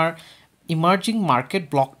আপোনাৰ ইমার্জিং মার্কেট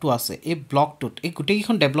ব্লক টু আছে এই ব্লক টুত এই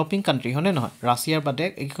গুটেইখন ডেভেলপিং কান্ট্রি হনে নহয় ৰাশিয়াৰ বাদে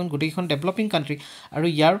এইখন গুটেইখন ডেভেলপিং কান্ট্ৰি আৰু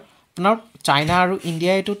ইয়াৰ আপোনাৰ চাইনা আৰু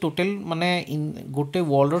ইন্ডিয়া এটো টোটাল মানে গুটে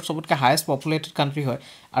ওয়াৰ্ল্ডৰ সবতকে হাইয়েস্ট পপুলেটেড কান্ট্ৰি হয়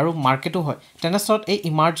আৰু মাৰ্কেটো হয় তেনেছত এই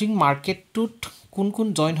ইমাৰ্জিং মাৰ্কেটটোত কোন কোন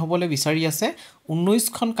জয়েন হ'বলৈ বিচাৰি আছে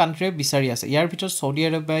 19 খন কান্ট্ৰিয়ে বিচাৰি আছে ইয়াৰ ভিতৰত সৌদি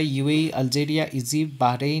আৰব UAE Algeria Egypt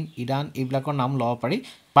Bahrain Iran এইবিলাকৰ নাম লব পাৰি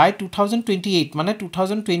বাই 2028 মানে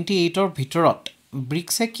 2028 ৰ ভিতৰত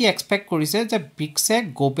ব্ৰিক্সে কি এক্সপেক্ট কৰিছে যে ব্ৰিক্সে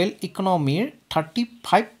গ্লোবাল ইকোনমিৰ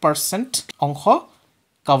 35% অংশ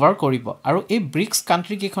কভাৰ কৰিব আৰু এই ব্ৰিক্স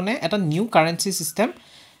কান্ট্ৰি কিখনে এটা নিউ কাৰেন্সি সিস্টেম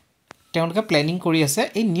তেওঁলোকে প্ল্যানিং কৰি আছে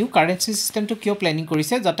এই নিউ কাৰেন্সি সিস্টেমটো কিয় প্ল্যানিং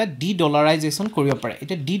কৰিছে যাতে ডি ডলাৰাইজেশন কৰিব পাৰে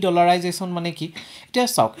এটা ডি ডলাৰাইজেশন মানে কি এটা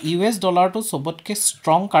চাওক ইউএস ডলাৰটো সবতকে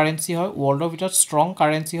ষ্ট্ৰং কাৰেন্সি হয় ওয়াৰ্ল্ডৰ ভিতৰত ষ্ট্ৰং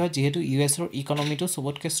কাৰেন্সি হয় যেহেতু ইউএছৰ ইকোনমিটো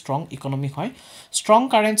সবতকে ষ্ট্ৰং ইকোনমি হয় ষ্ট্ৰং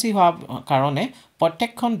কাৰেন্সি হোৱা কাৰণে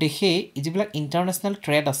প্ৰত্যেকখন দেশে যিবিলাক ইন্টাৰনেশনাল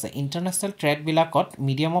ট্ৰেড আছে ইন্টাৰনেশনাল ট্ৰেড বিলাকত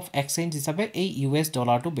মিডিয়াম অফ এক্সচেঞ্জ হিচাপে এই ইউএস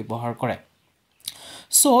ডলাৰটো ব্যৱহাৰ কৰে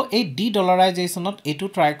সো এই ডি ডলাৰাইজেশনত এটো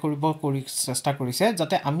ট্ৰাই কৰি চেষ্টা কৰিছে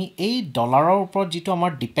যাতে আমি এই ডলাৰৰ ওপৰত যেটো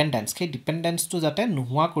আমাৰ ডিপেন্ডেন্স সেই ডিপেন্ডেন্সটো যাতে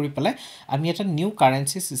নোহোৱা কৰি পেলাই আমি এটা নিউ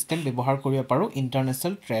কাৰেন্সি সিস্টেম ব্যৱহাৰ কৰিব পাৰো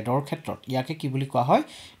ইন্টাৰনেশনাল ট্ৰেডৰ ক্ষেত্ৰত ইয়াকে কি বুলি কোৱা হয়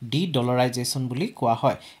ডি ডলাৰাইজেশন বুলি কোৱা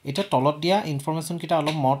হয় এটা তলত দিয়া ইনফৰমেশন কিটা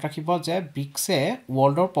অলপ মনত ৰাখিব যে ব্ৰিক্সে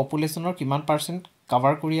ওয়াৰ্ল্ডৰ পপুলেশনৰ কিমান পাৰ্সেন্ট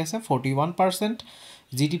কভাৰ কৰি আছে 41%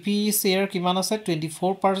 জিডিপি শেয়াৰ কিমান আছে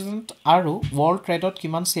 24% আৰু ওয়াৰ্ল্ড ট্ৰেডত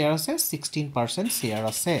কিমান শেয়াৰ আছে 16% শেয়াৰ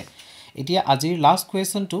আছে এতিয়া আজিৰ last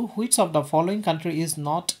question two which of the following country is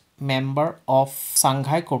not member of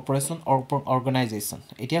Shanghai corporation organisation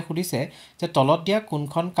এতিয়া খুদিছে যে তলত দিয়া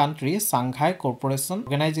কোনখন কান্ট্ৰি সাংঘাই কৰ্পোৰেশন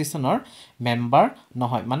অৰ্গানাইজেশনৰ মেম্বাৰ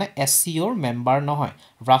নহয় মানে এসসিওৰ মেম্বাৰ নহয়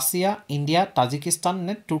ৰাছিয়া ইন্ডিয়া তাজিকিস্তান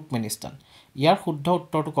নে তুৰ্কমেনিস্তান ইয়াৰ শুদ্ধ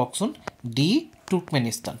উত্তৰটো কওকচোন ডি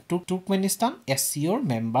তুৰ্কমেনিস্তান এসসিওৰ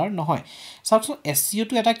মেম্বাৰ নহয় চাওকচোন এসসিও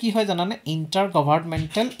টো এটা কি হয় জানানে ইন্টাৰ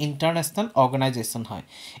গভৰ্নমেন্টাল ইন্টাৰনেশনাল অৰ্গানাইজেশন হয়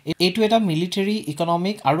এইটো এটা মিলিটাৰী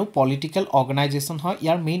ইকোনমিক আৰু পলিটিক্যাল অৰ্গানাইজেশন হয়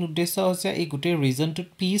ইয়াৰ মেইন উদ্দেশ্য হৈছে এই গোটেই ৰিজনটোত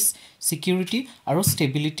পিস সিকিউৰিটি আৰু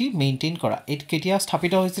ষ্টেবিলিটি মেইনটেইন কৰা এত কেতিয়া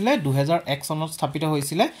স্থাপিত হৈছিল 2001 চনত স্থাপিত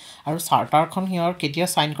হৈছিল আৰু চাৰ্টাৰখন হিয়াৰ কেতিয়া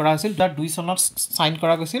সাইন কৰা হৈছিল 2002 চনত সাইন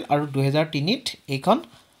কৰা গৈছিল আৰু 2003 ত এইখন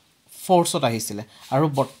ফোৰ্সত আহিছিল আৰু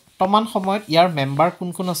বৰ্তমান সময়ত ইয়াৰ মেম্বাৰ কোন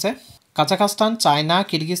কোন আছে Kazakhstan China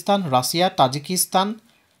কিৰগিস্তান Russia Tajikistan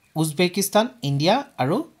Uzbekistan India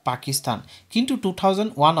আৰু পাকিস্তান কিন্তু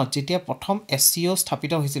 2001 ত যেতিয়া প্ৰথম এসসিও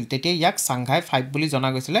স্থাপিত হৈছিল তেতিয়া ইয়াক সাংঘাই 5 বুলি জনা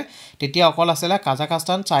গৈছিল তেতিয়া অকল আছিল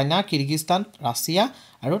কাজাখস্তান চাইনা কিৰগিস্তান ৰাছিয়া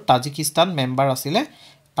আৰু তাজিকিস্তান মেম্বাৰ আছিল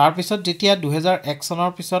তাৰপিছত যেতিয়া 2001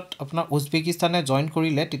 চনৰ পিছত আপোনাৰ উজবেকিস্তানে জইন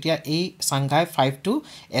কৰিলে তেতিয়া এই সাংঘাই 5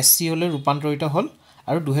 SCO লৈ ৰূপান্তৰিত হ'ল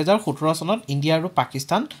আৰু 2017 চনত ইণ্ডিয়া আৰু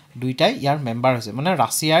পাকিস্তান দুইটাই ইয়াৰ মেম্বাৰ হৈছে মানে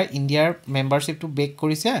ৰাছিয়াৰ ইণ্ডিয়াৰ মেম্বাৰশ্বিপটো বেক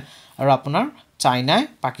কৰিছে আৰু আপোনাৰ চাইনাই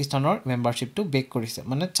পাকিস্তানৰ মেম্বাৰশ্বিপটো বেক কৰিছে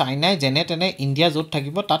মানে চাইনাই যেনে তেনে ইণ্ডিয়া য'ত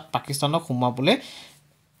থাকিব তাত পাকিস্তানক সোমাবলৈ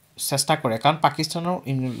চেষ্টা কৰে কাৰণ পাকিস্তানৰ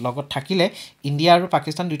লগত থাকিলে ইণ্ডিয়া আৰু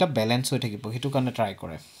পাকিস্তান দুইটা বেলেন্স হৈ থাকিব হেতু কাৰণে ট্ৰাই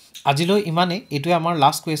কৰে আজিলৈ ইমানে এটোৱে আমাৰ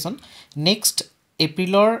লাষ্ট কোৱেশ্চন নেক্সট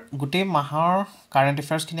এপ্ৰিলৰ গোটেই মাহৰ কাৰেন্ট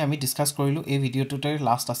এফেয়াৰ্সখিনি আমি ডিসকাস কৰিলো এই ভিডিওটোতে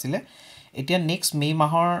লাষ্ট আছিলে এতিয়া নেক্সট মে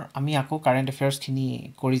মাহৰ আমি আকৌ কাৰেন্ট এফেয়াৰ্সখিনি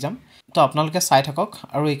কৰি যাম তো আপোনালোকে চাই থাকক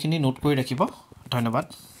আৰু এইখিনি নোট কৰি ৰাখিব ধন্যবাদ